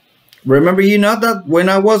 Remember ye not that when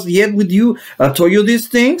I was yet with you, I told you these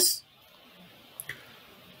things?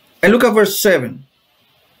 And look at verse 7.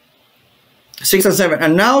 6 and 7.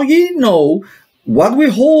 And now ye know what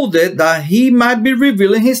withholdeth that he might be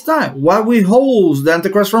revealed in his time. What withholds the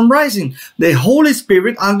Antichrist from rising? The Holy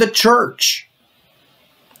Spirit and the church,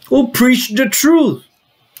 who preach the truth.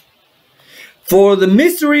 For the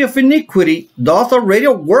mystery of iniquity doth already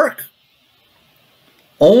work.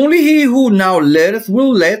 Only he who now letteth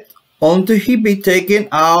will let until he be taken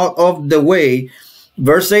out of the way.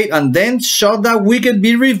 Verse 8, and then shall that wicked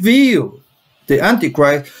be revealed, the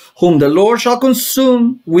Antichrist, whom the Lord shall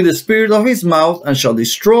consume with the spirit of his mouth, and shall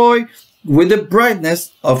destroy with the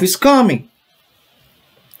brightness of his coming.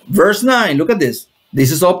 Verse 9, look at this.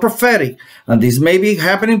 This is all prophetic, and this may be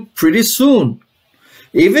happening pretty soon.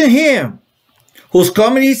 Even him, whose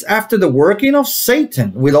coming is after the working of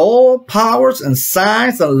Satan, with all powers and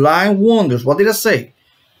signs and lying wonders. What did I say?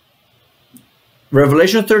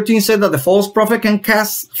 Revelation 13 said that the false prophet can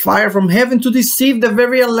cast fire from heaven to deceive the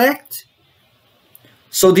very elect.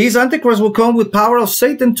 So these antichrists will come with power of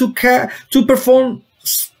Satan to perform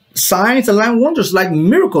signs and lying wonders, like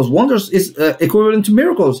miracles. Wonders is equivalent to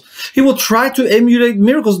miracles. He will try to emulate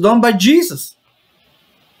miracles done by Jesus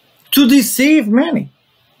to deceive many.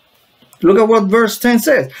 Look at what verse 10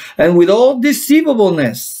 says. And with all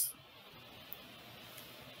deceivableness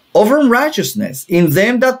of unrighteousness in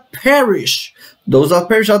them that perish. Those that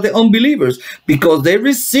perish are the unbelievers, because they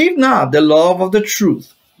receive not the love of the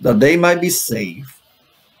truth, that they might be saved.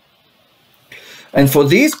 And for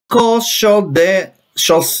this cause let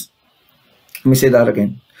me say that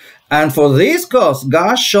again. And for this cause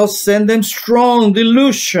God shall send them strong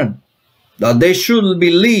delusion, that they should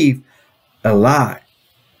believe a lie.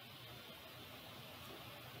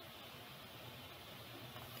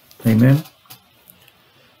 Amen.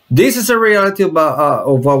 This is a reality of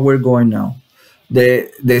what we're going now.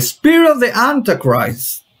 The spirit of the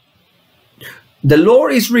Antichrist, the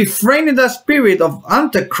Lord is refraining the spirit of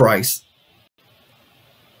Antichrist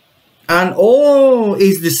and all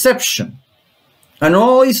is deception and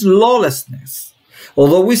all is lawlessness.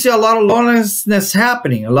 Although we see a lot of lawlessness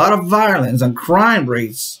happening, a lot of violence and crime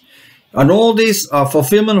rates, and all this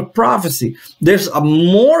fulfillment of prophecy, there's a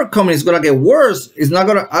more coming. It's going to get worse. It's not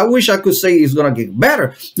going to, I wish I could say it's going to get better.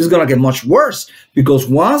 It's going to get much worse, because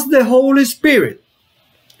once the Holy Spirit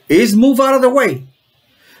is moved out of the way,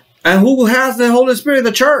 and who has the Holy Spirit?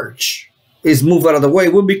 The church is moved out of the way,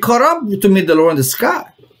 will be caught up to meet the Lord in the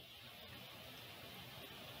sky.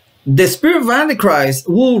 The spirit of Antichrist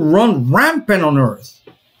will run rampant on earth,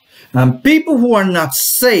 and people who are not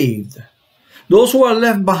saved, those who are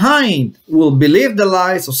left behind, will believe the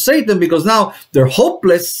lies of Satan, because now they're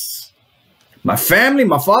hopeless. My family,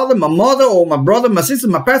 my father, my mother, or my brother, my sister,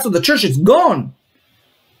 my pastor, the church is gone.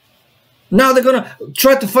 Now they're going to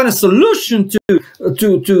try to find a solution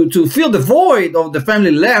to fill the void of the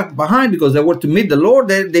family left behind, because they were to meet the Lord.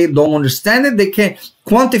 They don't understand it. They can't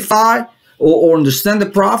quantify or understand the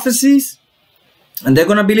prophecies. And they're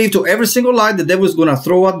going to believe to every single lie the devil is going to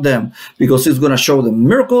throw at them, because he's going to show them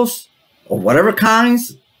miracles of whatever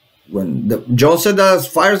kinds. When John said that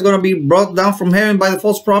fire is going to be brought down from heaven by the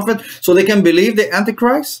false prophet, so they can believe the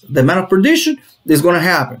Antichrist, the man of perdition, this is going to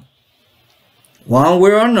happen. One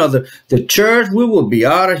way or another, the church, we will be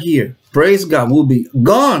out of here. Praise God, we'll be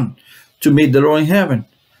gone to meet the Lord in heaven.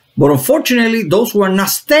 But unfortunately, those who are not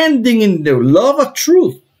standing in the love of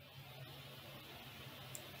truth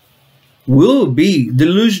will be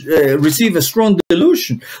receive a strong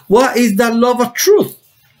delusion. What is that love of truth?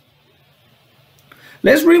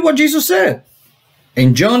 Let's read what Jesus said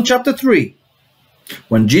in John chapter 3.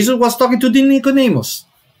 When Jesus was talking to Nicodemus,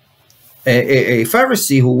 a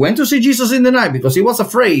Pharisee who went to see Jesus in the night because he was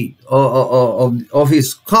afraid of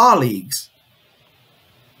his colleagues.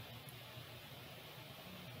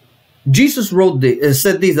 Jesus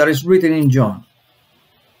said this, that is written in John.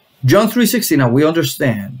 John 3:16, now we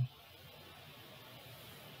understand.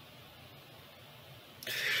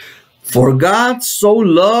 For God so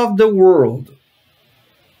loved the world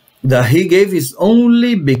that he gave his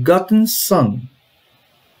only begotten Son,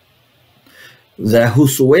 that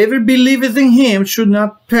whosoever believeth in him should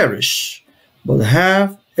not perish, but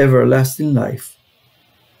have everlasting life.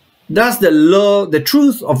 That's the love, the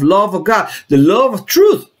truth of love of God, the love of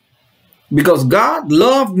truth, because God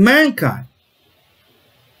loved mankind.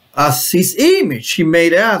 As his image, he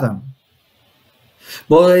made Adam.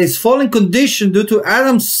 But his fallen condition due to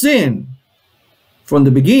Adam's sin, from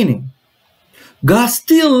the beginning. God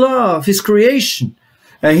still loved his creation.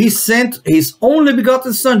 And he sent his only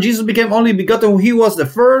begotten son. Jesus became only begotten when he was the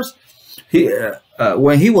first.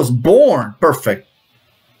 When he was born perfect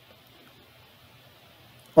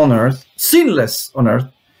on earth, sinless on earth.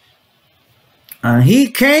 And he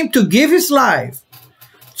came to give his life.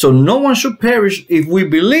 So no one should perish if we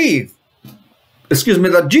believe,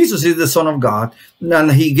 that Jesus is the Son of God.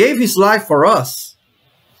 And he gave his life for us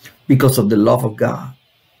because of the love of God.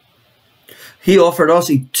 He offered us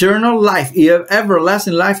eternal life,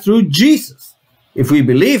 everlasting life through Jesus, if we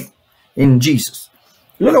believe in Jesus.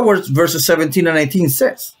 Look at what verses 17 and 18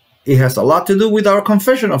 says. It has a lot to do with our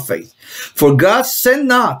confession of faith. For God sent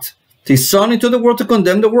not his Son into the world to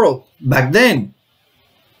condemn the world, back then,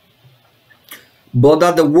 but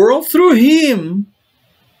that the world through him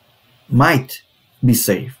might be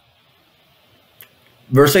saved.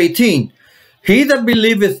 Verse 18, he that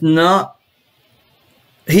believeth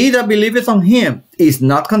on him is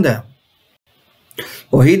not condemned.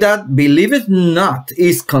 Or he that believeth not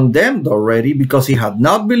is condemned already, because he had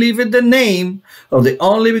not believed the name of the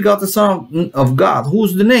only begotten Son of God.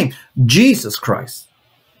 Who's the name? Jesus Christ.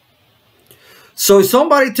 So if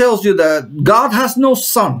somebody tells you that God has no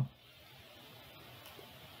son,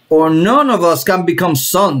 or none of us can become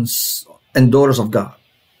sons and daughters of God,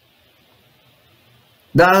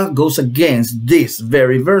 that goes against these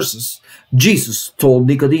very verses Jesus told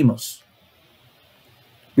Nicodemus.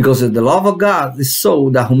 Because the love of God is so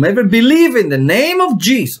that whomever believes in the name of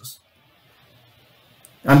Jesus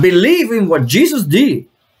and believe in what Jesus did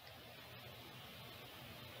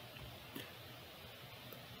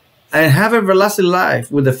and have everlasting life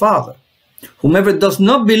with the Father, whomever does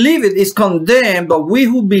not believe it is condemned, but we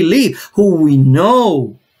who believe, who we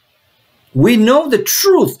know the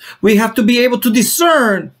truth. We have to be able to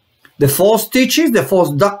discern the false teachings, the false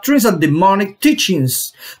doctrines, and demonic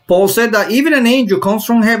teachings. Paul said that even an angel comes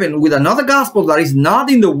from heaven with another gospel that is not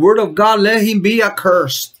in the word of God, let him be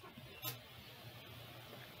accursed.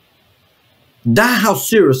 That's how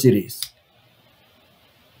serious it is.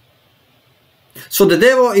 So the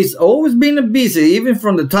devil is always been busy, even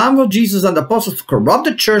from the time of Jesus and the apostles, to corrupt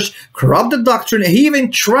the church, corrupt the doctrine. He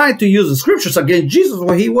even tried to use the scriptures against Jesus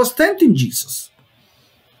when he was tempting Jesus.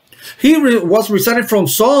 He was recited from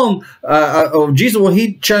Psalm of Jesus when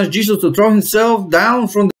he challenged Jesus to throw himself down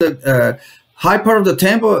from the high part of the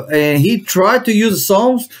temple, and he tried to use the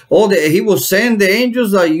Psalms. He will send the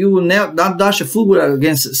angels that you will not dash a foot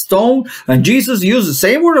against a stone. And Jesus used the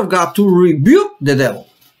same word of God to rebuke the devil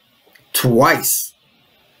twice.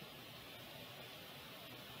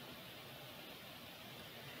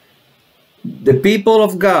 The people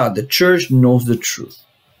of God, the church, knows the truth.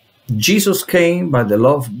 Jesus came by the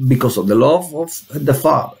love, because of the love of the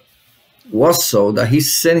Father, was so that he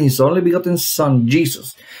sent his only begotten Son,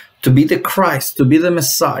 Jesus, to be the Christ, to be the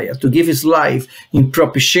Messiah, to give his life in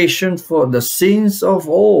propitiation for the sins of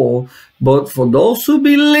all. But for those who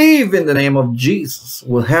believe in the name of Jesus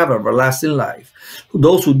will have everlasting life.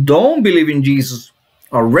 Those who don't believe in Jesus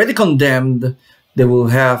are already condemned. They will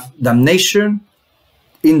have damnation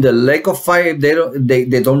in the lake of fire.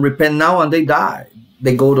 They don't repent now and they die.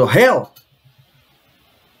 They go to hell.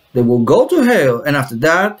 They will go to hell, and after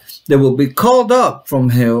that, they will be called up from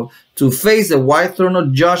hell to face the white throne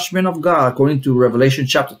of judgment of God, according to Revelation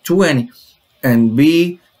chapter 20, and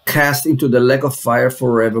be cast into the lake of fire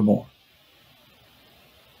forevermore.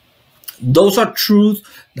 Those are truths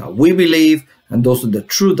that we believe, and those are the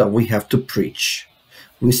truth that we have to preach.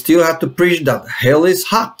 We still have to preach that hell is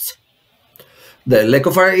hot. The lake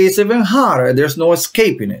of fire is even hotter. There's no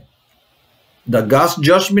escaping it. That God's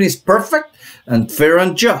judgment is perfect and fair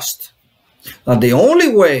and just. And the only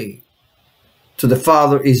way to the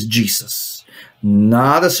Father is Jesus.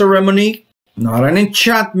 Not a ceremony, not an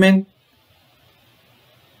enchantment,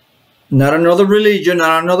 not another religion,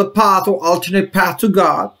 not another path or alternate path to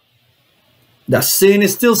God. That sin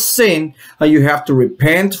is still sin, and you have to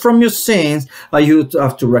repent from your sins, and you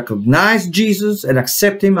have to recognize Jesus and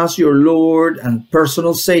accept him as your Lord and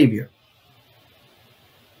personal Savior.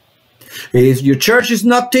 If your church is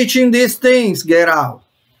not teaching these things, get out.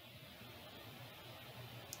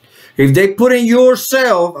 If they put in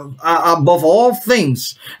yourself above all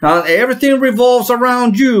things, and everything revolves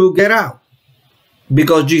around you, get out.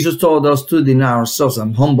 Because Jesus told us to deny ourselves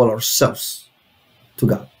and humble ourselves to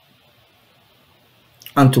God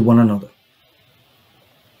and to one another.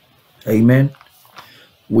 Amen.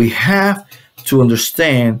 We have to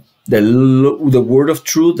understand the word of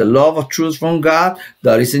truth, the love of truth from God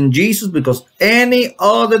that is in Jesus, because any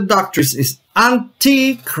other doctrine is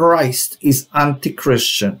antichrist, is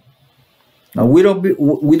anti-Christian. Now we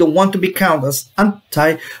don't want to be counted as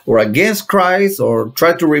anti or against Christ or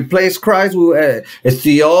try to replace Christ with a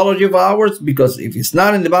theology of ours, because if it's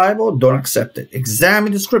not in the Bible, don't accept it.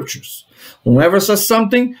 Examine the scriptures. Whoever says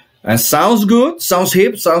something and sounds good, sounds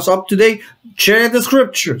hip, sounds up to date, check the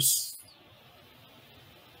scriptures.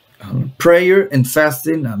 Prayer and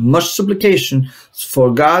fasting and much supplication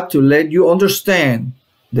for God to let you understand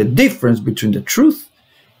the difference between the truth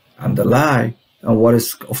and the lie, and what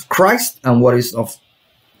is of Christ and what is of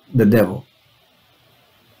the devil.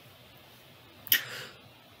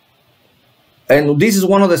 And this is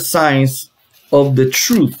one of the signs of the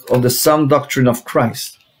truth of the sound doctrine of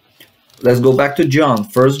Christ. Let's go back to John,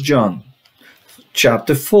 1 John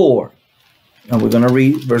chapter 4, and we're going to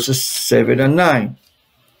read verses 7 and 9.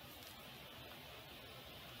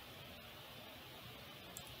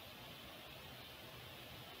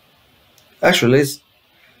 Actually,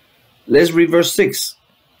 let's read verse 6.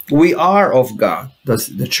 We are of God. That's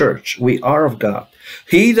the church. We are of God.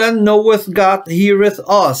 He that knoweth God heareth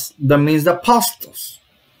us. That means the apostles.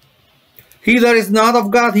 He that is not of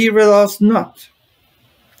God heareth us not.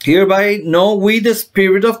 Hereby know we the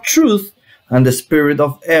spirit of truth and the spirit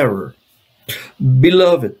of error.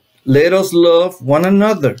 Beloved, let us love one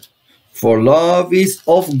another, for love is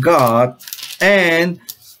of God, and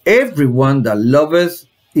everyone that loveth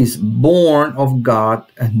is born of God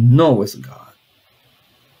and knoweth God.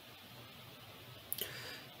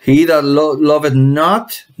 He that loveth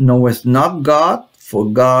not knoweth not God, for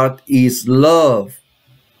God is love.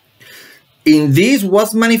 In this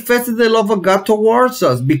was manifested the love of God towards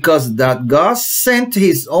us, because that God sent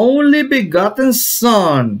his only begotten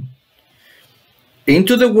Son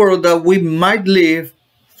into the world that we might live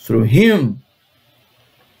through him.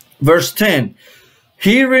 Verse 10.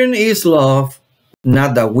 Herein is love,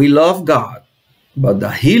 not that we love God, but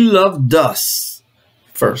that he loved us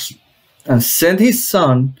first, and sent his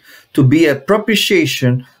Son to be a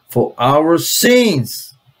propitiation for our sins.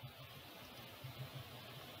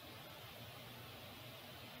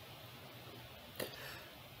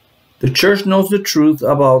 The church knows the truth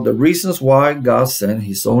about the reasons why God sent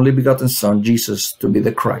his only begotten Son, Jesus, to be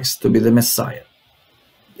the Christ, to be the Messiah.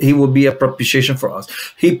 He will be a propitiation for us.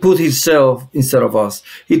 He put himself instead of us.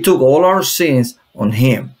 He took all our sins on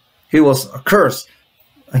him. He was accursed,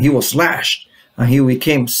 and he was slashed, and he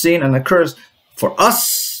became sin and a curse for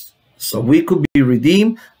us, so we could be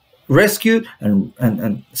redeemed, rescued,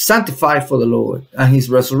 and sanctified for the Lord. And his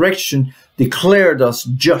resurrection declared us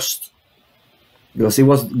just, because it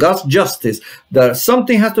was God's justice that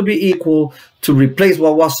something had to be equal to replace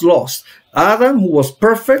what was lost. Adam, who was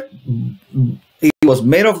perfect, he was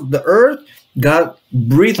made of the earth. God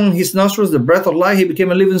breathed in his nostrils the breath of life. He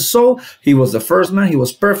became a living soul. He was the first man. He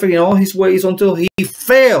was perfect in all his ways until he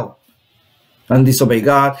failed and disobeyed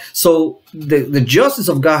God. So the justice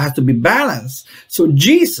of God has to be balanced. So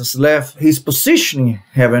Jesus left his position in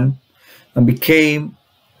heaven and became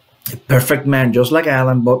a perfect man, just like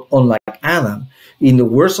Adam, but unlike Adam. In the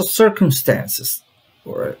worst of circumstances,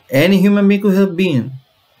 or any human being could have been,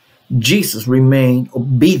 Jesus remained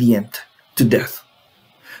obedient to death,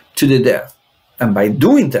 to the death. And by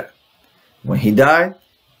doing that, when he died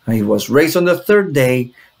and he was raised on the third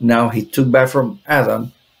day, now he took back from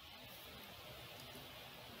Adam,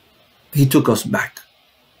 he took us back.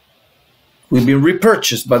 We've been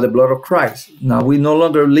repurchased by the blood of Christ. Now we no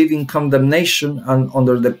longer live in condemnation and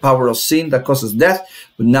under the power of sin that causes death,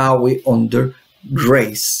 but now we're under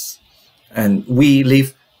grace. And we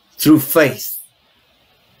live through faith,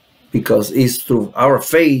 because it's through our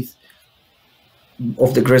faith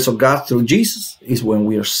of the grace of God through Jesus is when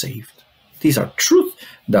we are saved. These are truths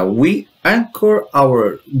that we anchor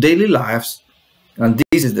our daily lives, and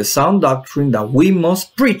this is the sound doctrine that we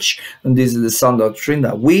must preach, and this is the sound doctrine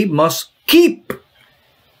that we must keep,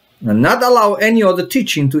 and not allow any other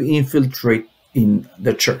teaching to infiltrate in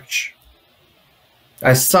the church.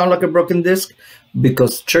 I sound like a broken disc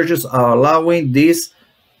because churches are allowing these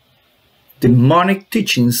demonic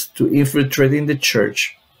teachings to infiltrate in the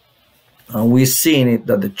church. And we're seeing it,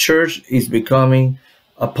 that the church is becoming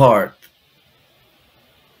apart,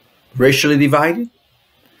 racially divided,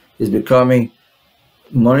 is becoming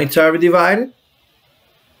monetarily divided.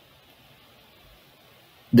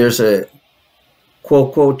 There's a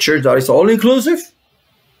quote church that is all inclusive,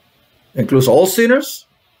 includes all sinners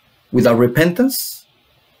without repentance,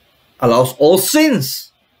 allows all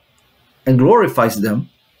sins and glorifies them.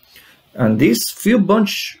 And this few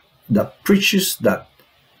bunch that preaches that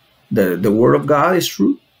the word of God is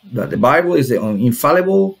true, that the Bible is the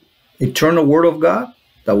infallible, eternal word of God,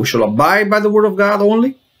 that we shall abide by the word of God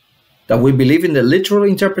only, that we believe in the literal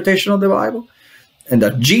interpretation of the Bible, and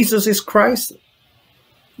that Jesus is Christ,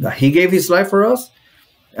 that he gave his life for us,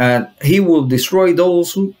 and he will destroy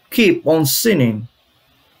those who keep on sinning.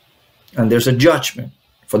 And there's a judgment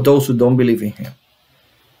for those who don't believe in him.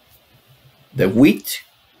 The wheat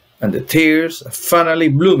and the tares are finally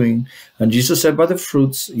blooming, and Jesus said, by the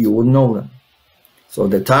fruits you will know them. So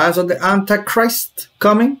the times of the antichrist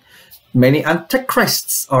coming, many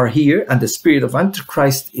antichrists are here, and the spirit of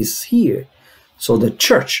antichrist is here. So the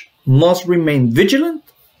church must remain vigilant,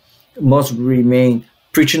 must remain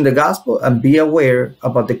preaching the gospel, and be aware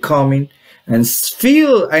about the coming, and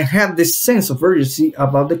feel and have this sense of urgency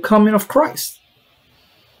about the coming of Christ.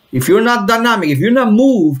 If you're not dynamic, if you're not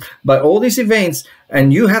moved by all these events,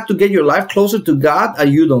 and you have to get your life closer to God,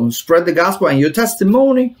 and you don't spread the gospel and your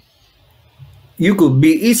testimony, you could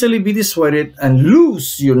easily be dissuaded and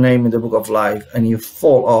lose your name in the book of life, and you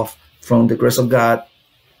fall off from the grace of God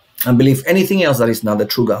and believe anything else that is not the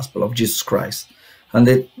true gospel of Jesus Christ and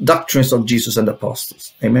the doctrines of Jesus and the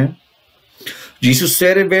apostles. Amen. Jesus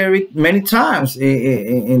said it very many times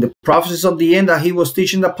in the prophecies of the end that he was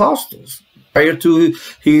teaching the apostles prior to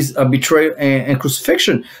his betrayal and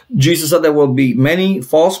crucifixion. Jesus said there will be many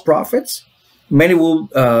false prophets, many will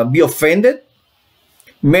be offended,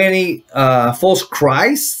 many false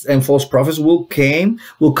Christs and false prophets will come,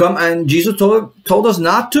 and Jesus told us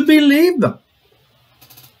not to believe them.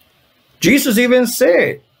 Jesus even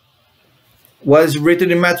said, what is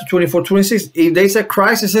written in Matthew 24:26, if they say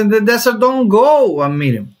Christ is in the desert, don't go and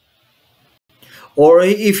meet him. Or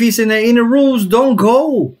if he's in the inner rooms, don't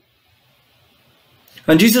go.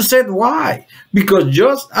 And Jesus said, why? Because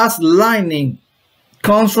just as lightning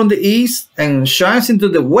comes from the east and shines into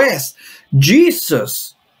the west,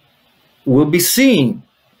 Jesus will be seen.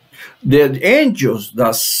 The angels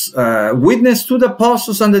that witnessed to the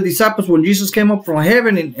apostles and the disciples when Jesus came up from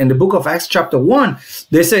heaven in the book of Acts chapter 1,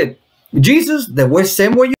 they said, Jesus, the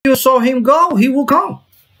same way you saw him go, he will come.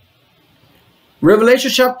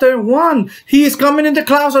 Revelation chapter 1, he is coming in the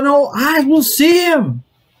clouds and all eyes will see him.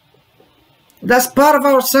 That's part of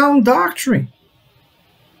our sound doctrine.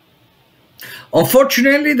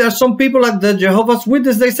 Unfortunately, there are some people like the Jehovah's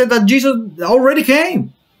Witnesses, they said that Jesus already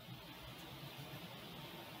came.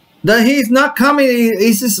 That he is not coming,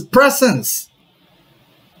 it's his presence.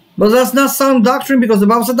 But that's not sound doctrine, because the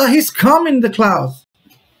Bible said that he's coming in the clouds.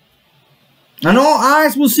 And all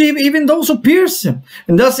eyes will see him, even those who pierce him.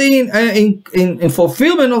 And that's in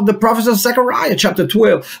fulfillment of the prophecy of Zechariah chapter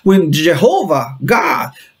 12, when Jehovah,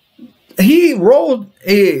 God, he wrote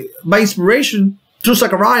by inspiration through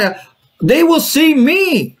Zechariah, they will see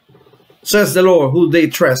me, says the Lord, who they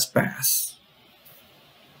trespass.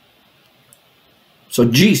 So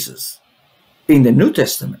Jesus in the New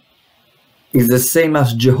Testament is the same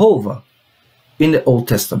as Jehovah in the Old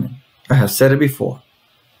Testament. I have said it before.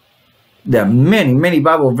 There are many, many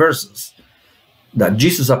Bible verses that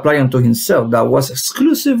Jesus applied unto himself that was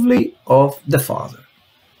exclusively of the Father.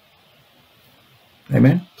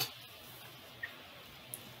 Amen.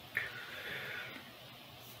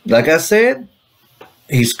 Like I said,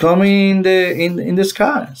 he's coming in the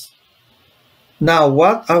skies. Now,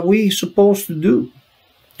 what are we supposed to do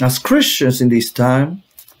as Christians in this time,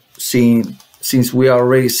 since we are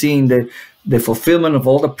already seeing the fulfillment of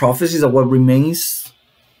all the prophecies of what remains,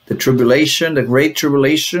 the tribulation, the great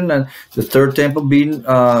tribulation, and the third temple being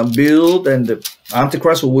built, and the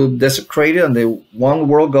antichrist who will desecrate it, and the one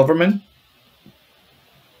world government,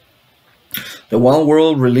 the one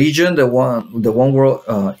world religion, the one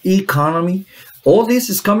world economy. All this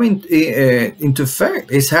is coming into effect.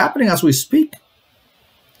 It's happening as we speak.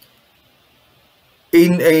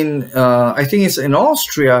 I think it's in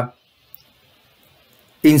Austria.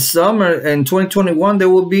 In summer in 2021, there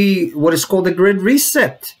will be what is called the Great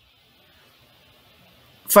Reset.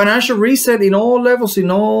 Financial reset in all levels, in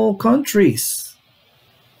all countries,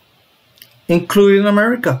 including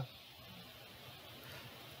America.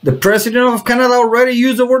 The president of Canada already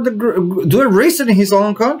used the word do a reset in his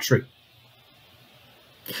own country.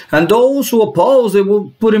 And those who oppose, they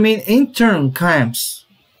will put him in intern camps.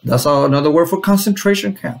 That's another word for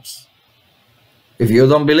concentration camps. If you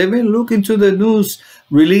don't believe me, look into the news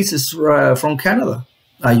releases from Canada.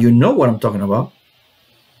 You know what I'm talking about.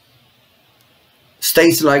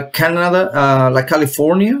 States like Canada, like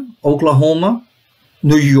California, Oklahoma,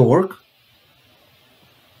 New York,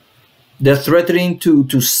 they're threatening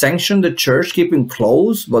to sanction the church, keeping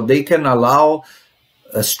closed, but they can allow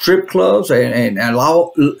strip clubs and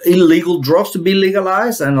allow illegal drugs to be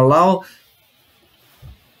legalized and allow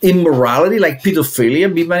immorality like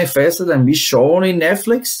pedophilia be manifested and be shown in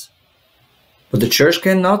Netflix. But the church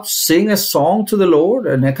cannot sing a song to the Lord,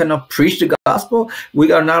 and they cannot preach the gospel.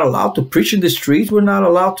 We are not allowed to preach in the streets. We're not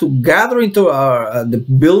allowed to gather into the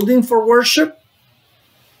building for worship.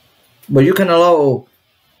 But you can allow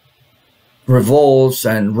revolts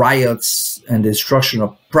and riots and destruction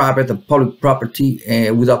of private and public property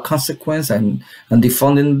without consequence, and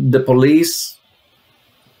defunding the police.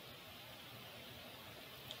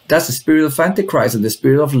 That's the spirit of antichrist and the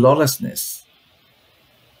spirit of lawlessness.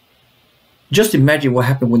 Just imagine what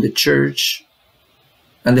happened when the church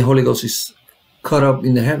and the Holy Ghost is caught up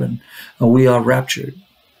in the heaven and we are raptured.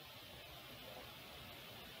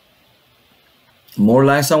 More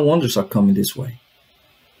signs and wonders are coming this way.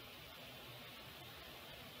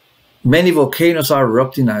 Many volcanoes are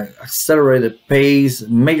erupting at accelerated pace,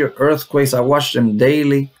 major earthquakes, I watch them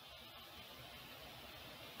daily.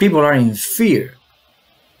 People are in fear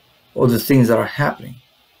of the things that are happening,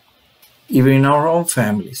 even in our own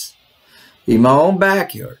families. In my own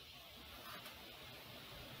backyard,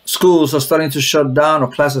 schools are starting to shut down,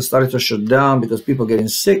 or classes starting to shut down because people are getting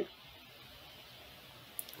sick.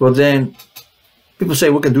 Well, then people say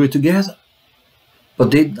we can do it together, but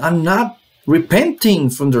they are not repenting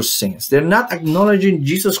from their sins. They're not acknowledging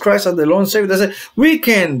Jesus Christ as the Lord and Savior. They say we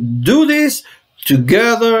can do this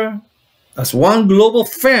together as one global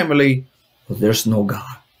family, but there's no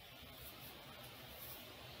God.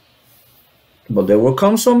 But there will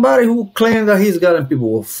come somebody who will claim that he's God, and people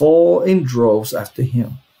will fall in droves after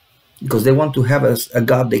him because they want to have a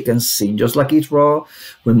God they can see. Just like Israel,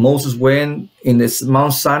 when Moses went in this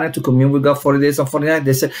Mount Sinai to commune with God 40 days and 40 nights,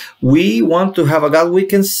 they said, we want to have a God we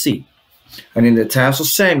can see. And in the times of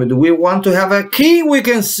Samuel, we want to have a king we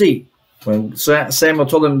can see. When Samuel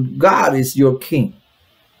told them, God is your king.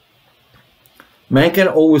 Man can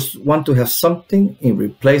always want to have something in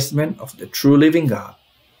replacement of the true living God.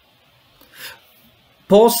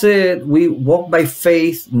 Paul said, we walk by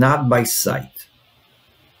faith, not by sight.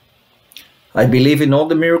 I believe in all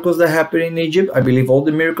the miracles that happened in Egypt. I believe all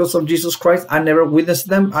the miracles of Jesus Christ. I never witnessed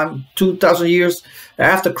them. I'm 2,000 years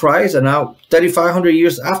after Christ, and now 3,500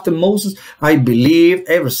 years after Moses. I believe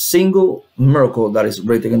every single miracle that is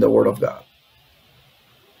written in the Word of God.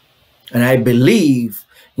 And I believe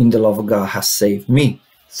in the love of God has saved me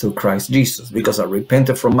through Christ Jesus, because I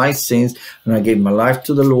repented from my sins and I gave my life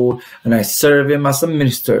to the Lord, and I serve him as a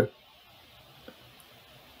minister,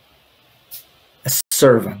 a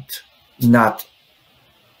servant, not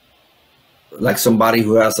like somebody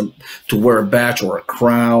who has to wear a badge or a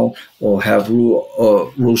crown or have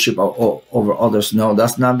ruleship over others. No,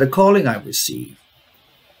 that's not the calling I received.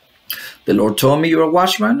 The Lord told me, you're a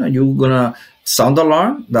watchman and you're gonna sound the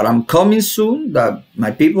alarm that I'm coming soon, that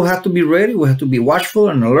my people have to be ready. We have to be watchful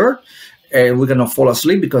and alert, and we're gonna fall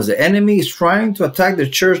asleep because the enemy is trying to attack the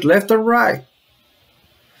church left and right,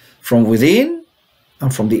 from within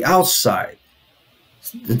and from the outside.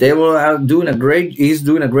 The devil is doing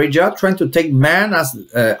a great job trying to take man out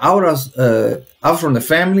from the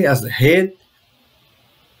family as the head,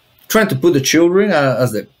 trying to put the children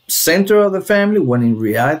as the center of the family, when in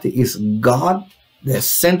reality is God the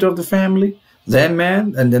center of the family, then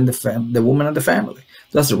man, and then the woman of the family.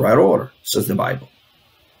 That's the right order, says the Bible.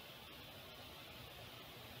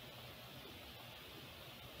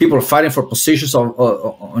 People are fighting for positions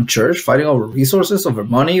on church, fighting over resources, over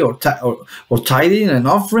money, or tithing and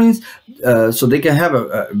offerings, so they can have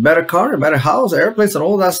a better car, a better house, airplanes, and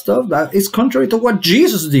all that stuff. That is contrary to what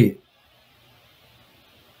Jesus did.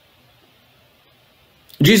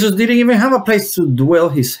 Jesus didn't even have a place to dwell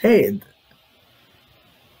his head.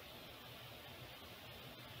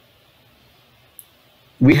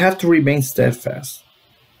 We have to remain steadfast.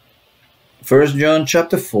 1 John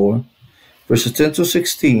chapter 4, verses 10 to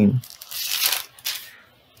 16.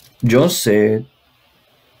 John said,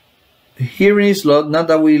 herein is love, not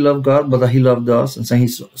that we love God, but that he loved us and sent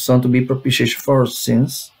his Son to be propitiation for our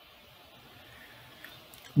sins.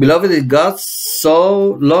 Beloved, if God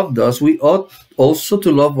so loved us, we ought also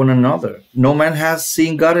to love one another. No man has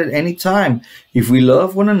seen God at any time. If we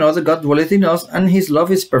love one another, God dwelleth in us, and his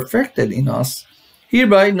love is perfected in us.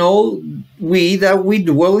 Hereby know we that we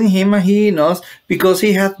dwell in him and he in us, because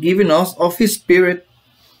he hath given us of his Spirit.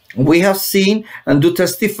 We have seen and do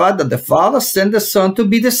testify that the Father sent the Son to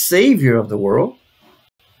be the Savior of the world.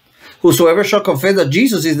 Whosoever shall confess that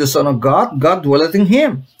Jesus is the Son of God, God dwelleth in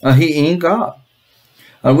him, and he in God.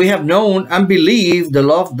 And we have known and believed the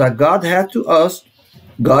love that God hath to us.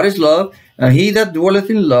 God is love, and he that dwelleth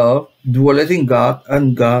in love dwelleth in God,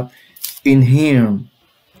 and God in him.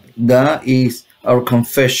 That is our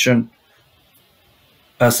confession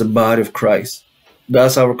as a body of Christ.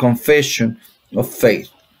 That's our confession of faith.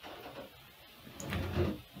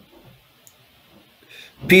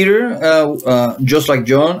 Peter, just like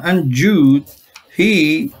John and Jude,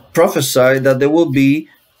 he prophesied that there will be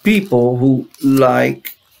people who,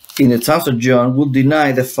 like in the times of John, would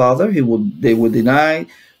deny the Father. They would deny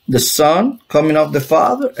the Son coming of the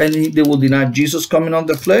Father, and they will deny Jesus coming on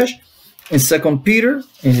the flesh. In 2 Peter,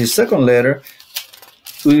 in his second letter,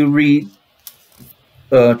 we read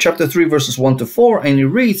chapter 3, verses 1 to 4, and it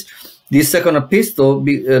reads, "This second epistle,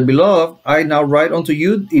 beloved, I now write unto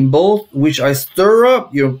you, in both which I stir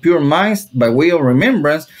up your pure minds by way of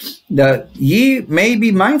remembrance, that ye may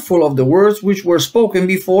be mindful of the words which were spoken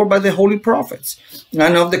before by the holy prophets,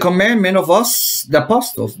 and of the commandment of us, the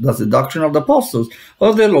apostles," that's the doctrine of the apostles,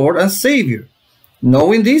 "of the Lord and Savior,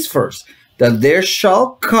 knowing this first, that there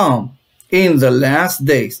shall come in the last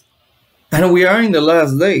days," and we are in the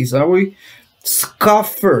last days, are we?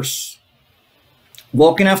 "Scoffers,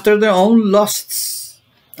 walking after their own lusts,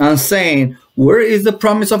 and saying, Where is the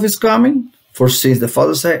promise of his coming? For since the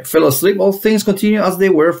fathers fell asleep, all things continue as they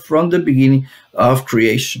were from the beginning of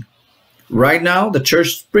creation." Right now, the church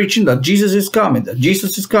is preaching that Jesus is coming, that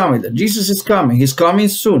Jesus is coming, that Jesus is coming. He's coming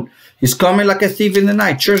soon. He's coming like a thief in the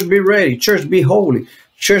night. Church, be ready. Church, be holy.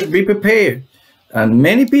 Church, be prepared. And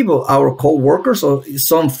many people, our co-workers or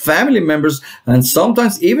some family members, and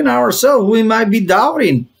sometimes even ourselves, we might be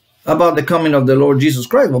doubting about the coming of the Lord Jesus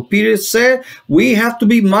Christ. But Peter said we have to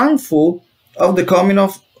be mindful of the coming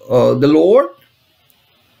of the Lord,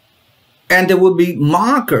 and there will be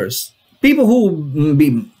mockers, people who will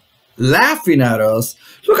be laughing at us.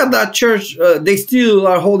 Look at that church. They still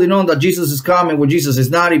are holding on that Jesus is coming when Jesus is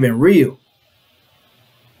not even real.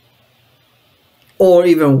 Or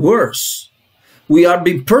even worse, we are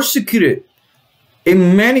being persecuted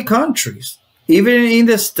in many countries, even in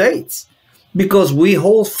the States, because we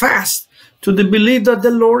hold fast to the belief that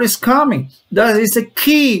the Lord is coming. That is a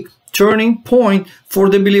key turning point for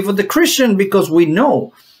the belief of the Christian, because we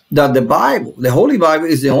know that the Bible, the Holy Bible,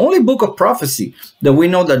 is the only book of prophecy, that we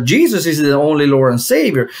know that Jesus is the only Lord and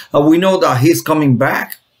Savior, and we know that he's coming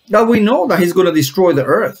back, that we know that he's going to destroy the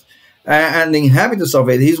earth and the inhabitants of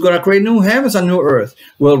it. He's going to create new heavens and new earth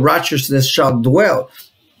where righteousness shall dwell.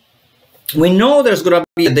 We know there's going to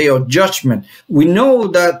be a day of judgment. We know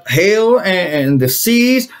that hell and the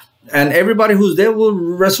seas and everybody who's there will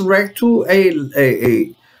resurrect to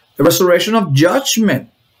a resurrection of judgment.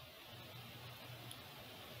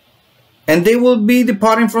 And they will be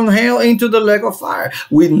departing from hell into the lake of fire.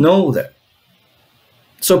 We know that.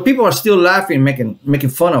 So people are still laughing, making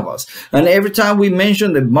fun of us. And every time we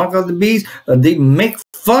mention the mark of the beast, they make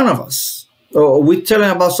fun of us. Or we tell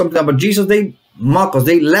them about something about Jesus, they mock us,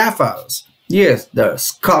 they laugh at us. Yes, they're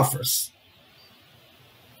scoffers.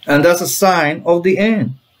 And that's a sign of the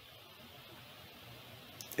end.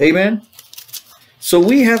 Amen? So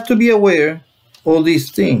we have to be aware of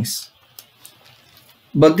these things.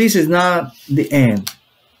 But this is not the end.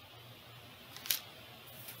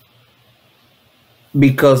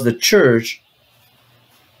 Because the church,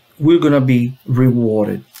 we're going to be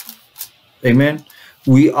rewarded. Amen.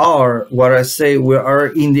 We are, what I say, we are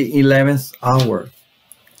in the 11th hour.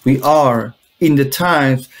 We are in the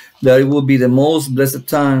times that it will be the most blessed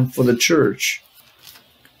time for the church.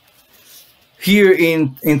 Here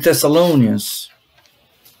in Thessalonians,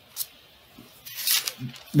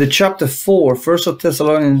 the chapter 4, 1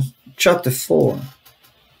 Thessalonians chapter 4.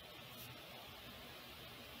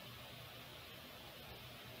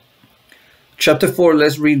 Chapter 4,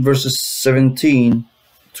 let's read verses 17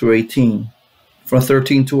 to 18. From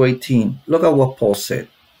 13 to 18. Look at what Paul said.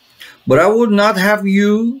 "But I would not have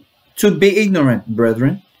you to be ignorant,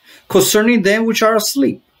 brethren, concerning them which are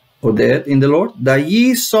asleep, or dead in the Lord, that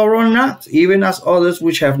ye sorrow not, even as others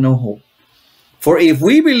which have no hope. For if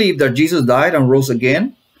we believe that Jesus died and rose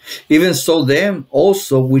again, even so them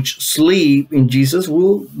also which sleep in Jesus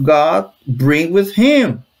will God bring with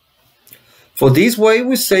him. For this way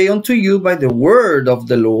we say unto you by the word of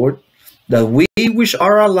the Lord, that we which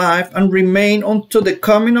are alive and remain unto the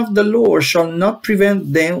coming of the Lord shall not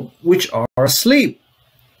prevent them which are asleep.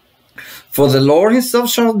 For the Lord himself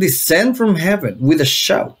shall descend from heaven with a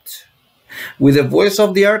shout, with the voice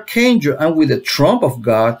of the archangel, and with the trump of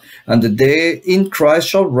God, and the dead in Christ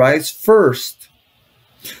shall rise first.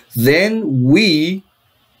 Then we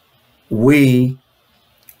which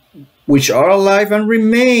are alive and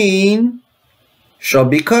remain shall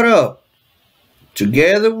be caught up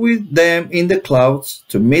together with them in the clouds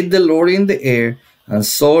to meet the Lord in the air, and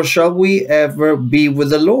so shall we ever be with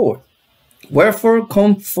the Lord. Wherefore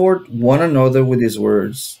comfort one another with his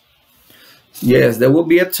words." Yes, there will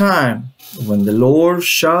be a time when the Lord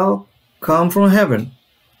shall come from heaven,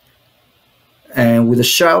 and with a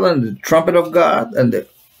shout and the trumpet of God, and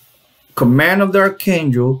command of the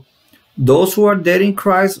archangel, those who are dead in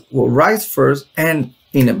Christ will rise first, and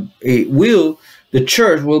the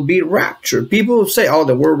church will be raptured. People say, oh,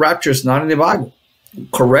 the word rapture is not in the Bible.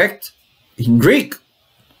 Correct, in Greek,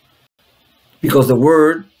 because the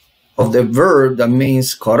word of the verb that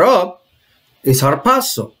means caught up is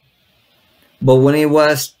harpazo. But when it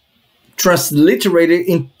was transliterated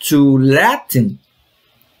into Latin,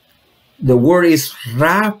 the word is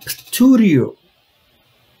rapturio.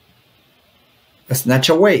 A snatch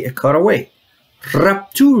away, a cut away.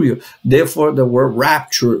 Rapturio. Therefore, the word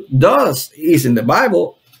rapture is in the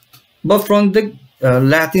Bible, but from the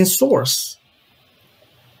Latin source.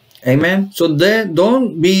 Amen. So then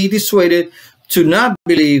don't be dissuaded to not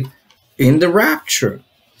believe in the rapture.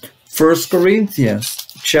 1 Corinthians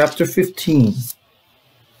chapter 15.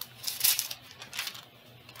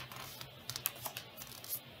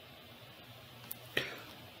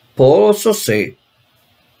 Paul also said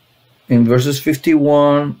in verses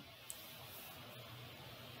 51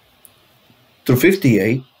 through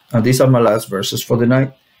 58, and these are my last verses for the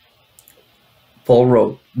night. Paul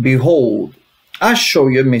wrote, behold, I show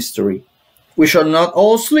you a mystery. We shall not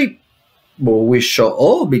all sleep, but we shall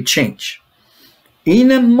all be changed.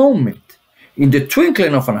 In a moment, in the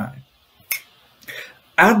twinkling of an eye,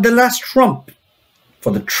 at the last trump,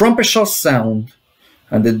 for the trumpet shall sound,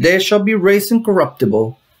 and the dead shall be raised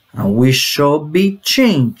incorruptible, and we shall be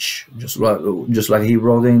changed. Just like he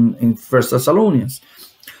wrote in 1 Thessalonians.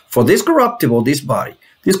 For this corruptible, this body,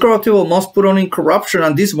 this corruptible must put on incorruption,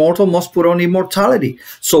 and this mortal must put on immortality.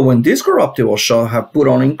 So when this corruptible shall have put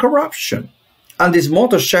on incorruption, and this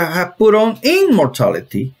mortal shall have put on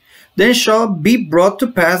immortality, then shall be brought to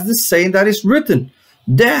pass the saying that is written,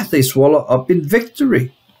 death is swallowed up in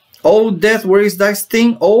victory. O death, where is thy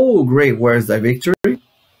sting? O grave, where is thy victory?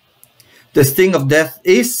 The sting of death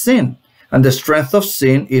is sin, and the strength of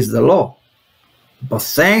sin is the law. But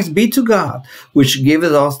thanks be to God, which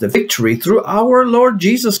giveth us the victory through our Lord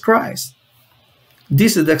Jesus Christ.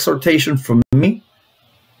 This is the exhortation from me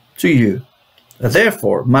to you.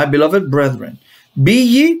 Therefore, my beloved brethren, be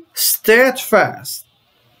ye steadfast,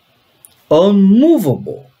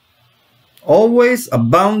 unmovable, always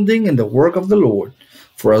abounding in the work of the Lord,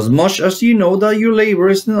 for as much as ye know that your labor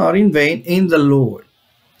is not in vain in the Lord.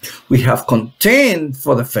 We have contend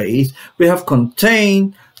for the faith. We have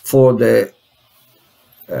contend for the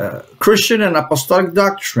Christian and apostolic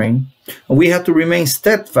doctrine, and we have to remain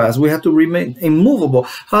steadfast. We have to remain immovable.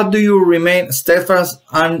 How do you remain steadfast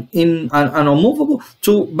and unmovable?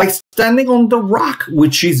 By standing on the rock,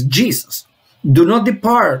 which is Jesus. Do not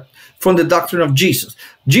depart from the doctrine of Jesus.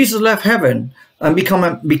 Jesus left heaven and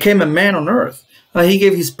became a man on earth. He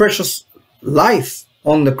gave his precious life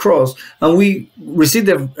on the cross, and we received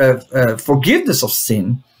the forgiveness of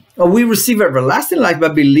sin. We receive everlasting life by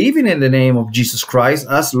believing in the name of Jesus Christ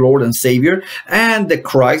as Lord and Savior, and the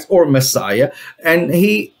Christ or Messiah. And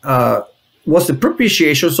he was the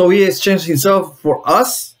propitiation, so he exchanged himself for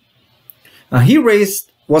us. He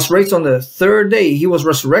was raised on the third day. He was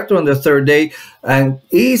resurrected on the third day, and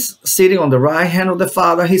he's sitting on the right hand of the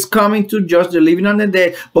Father. He's coming to judge the living and the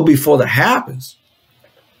dead. But before that happens,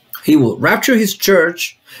 he will rapture his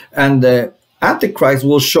church, and the antichrist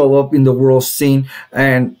will show up in the world scene.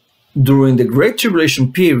 And during the Great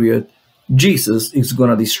Tribulation period, Jesus is going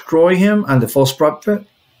to destroy him and the false prophet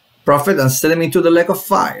and send him into the lake of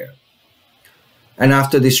fire. And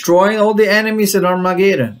after destroying all the enemies in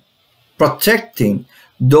Armageddon, protecting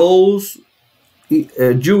those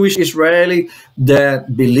Jewish Israeli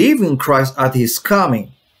that believe in Christ at his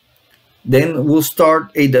coming, then we'll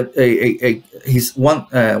start his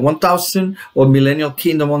 1,000 or millennial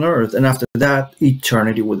kingdom on earth. And after that,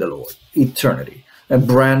 eternity with the Lord. Eternity. A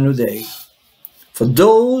brand new day. For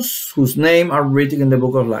those whose name are written in the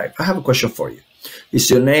book of life, I have a question for you. Is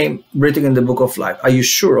your name written in the book of life? Are you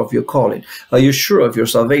sure of your calling? Are you sure of your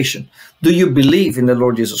salvation? Do you believe in the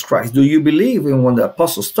Lord Jesus Christ? Do you believe in when the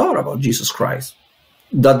apostles taught about Jesus Christ?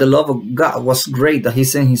 That the love of God was great, that he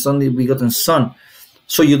sent his only begotten Son,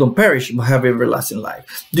 so you don't perish but have everlasting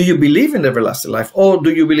life. Do you believe in the everlasting life? Or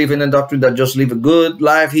do you believe in a doctrine that just live a good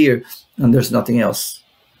life here and there's nothing else?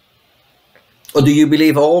 Or do you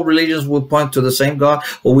believe all religions will point to the same God,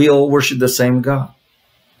 or we all worship the same God?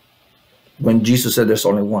 When Jesus said there's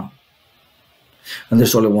only one. And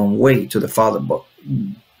there's only one way to the Father,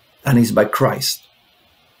 and it's by Christ.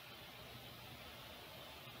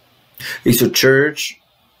 Is your church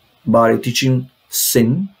body teaching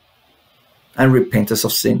sin and repentance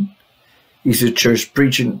of sin? Is your church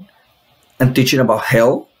preaching and teaching about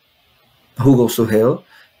hell? Who goes to hell?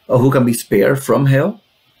 Or who can be spared from hell?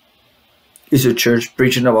 Is your church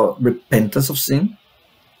preaching about repentance of sin?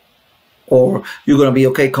 Or you're going to be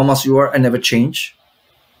okay, come as you are, and never change?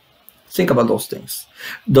 Think about those things.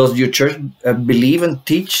 Does your church believe and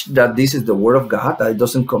teach that this is the word of God, that it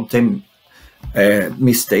doesn't contain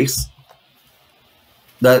mistakes,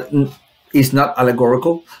 that it's not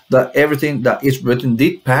allegorical, that everything that is written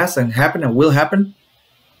did pass and happen and will happen?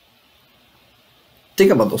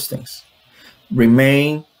 Think about those things.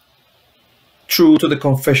 Remain true to the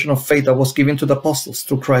confession of faith that was given to the apostles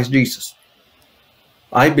through Christ Jesus.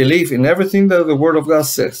 I believe in everything that the word of God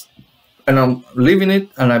says, and I'm living it,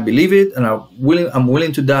 and I believe it, and I'm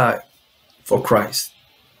willing to die for Christ.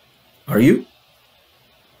 Are you?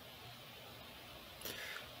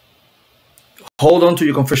 Hold on to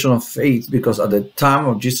your confession of faith, because at the time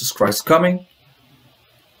of Jesus Christ coming,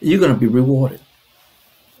 you're going to be rewarded.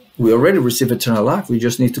 We already received eternal life. We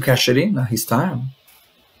just need to cash it in at his time.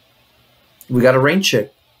 We got a rain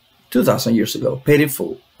check 2,000 years ago, paid in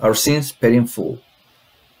full. Our sins paid in full.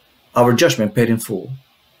 Our judgment paid in full.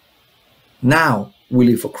 Now we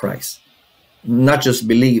live for Christ. Not just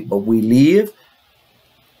believe, but we live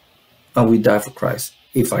and we die for Christ.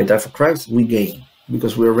 If I die for Christ, we gain,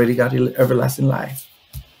 because we already got everlasting life.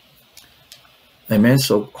 Amen.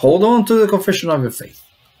 So hold on to the confession of your faith.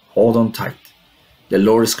 Hold on tight. The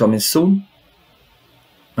Lord is coming soon,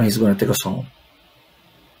 and he's going to take us home.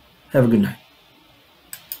 Have a good night.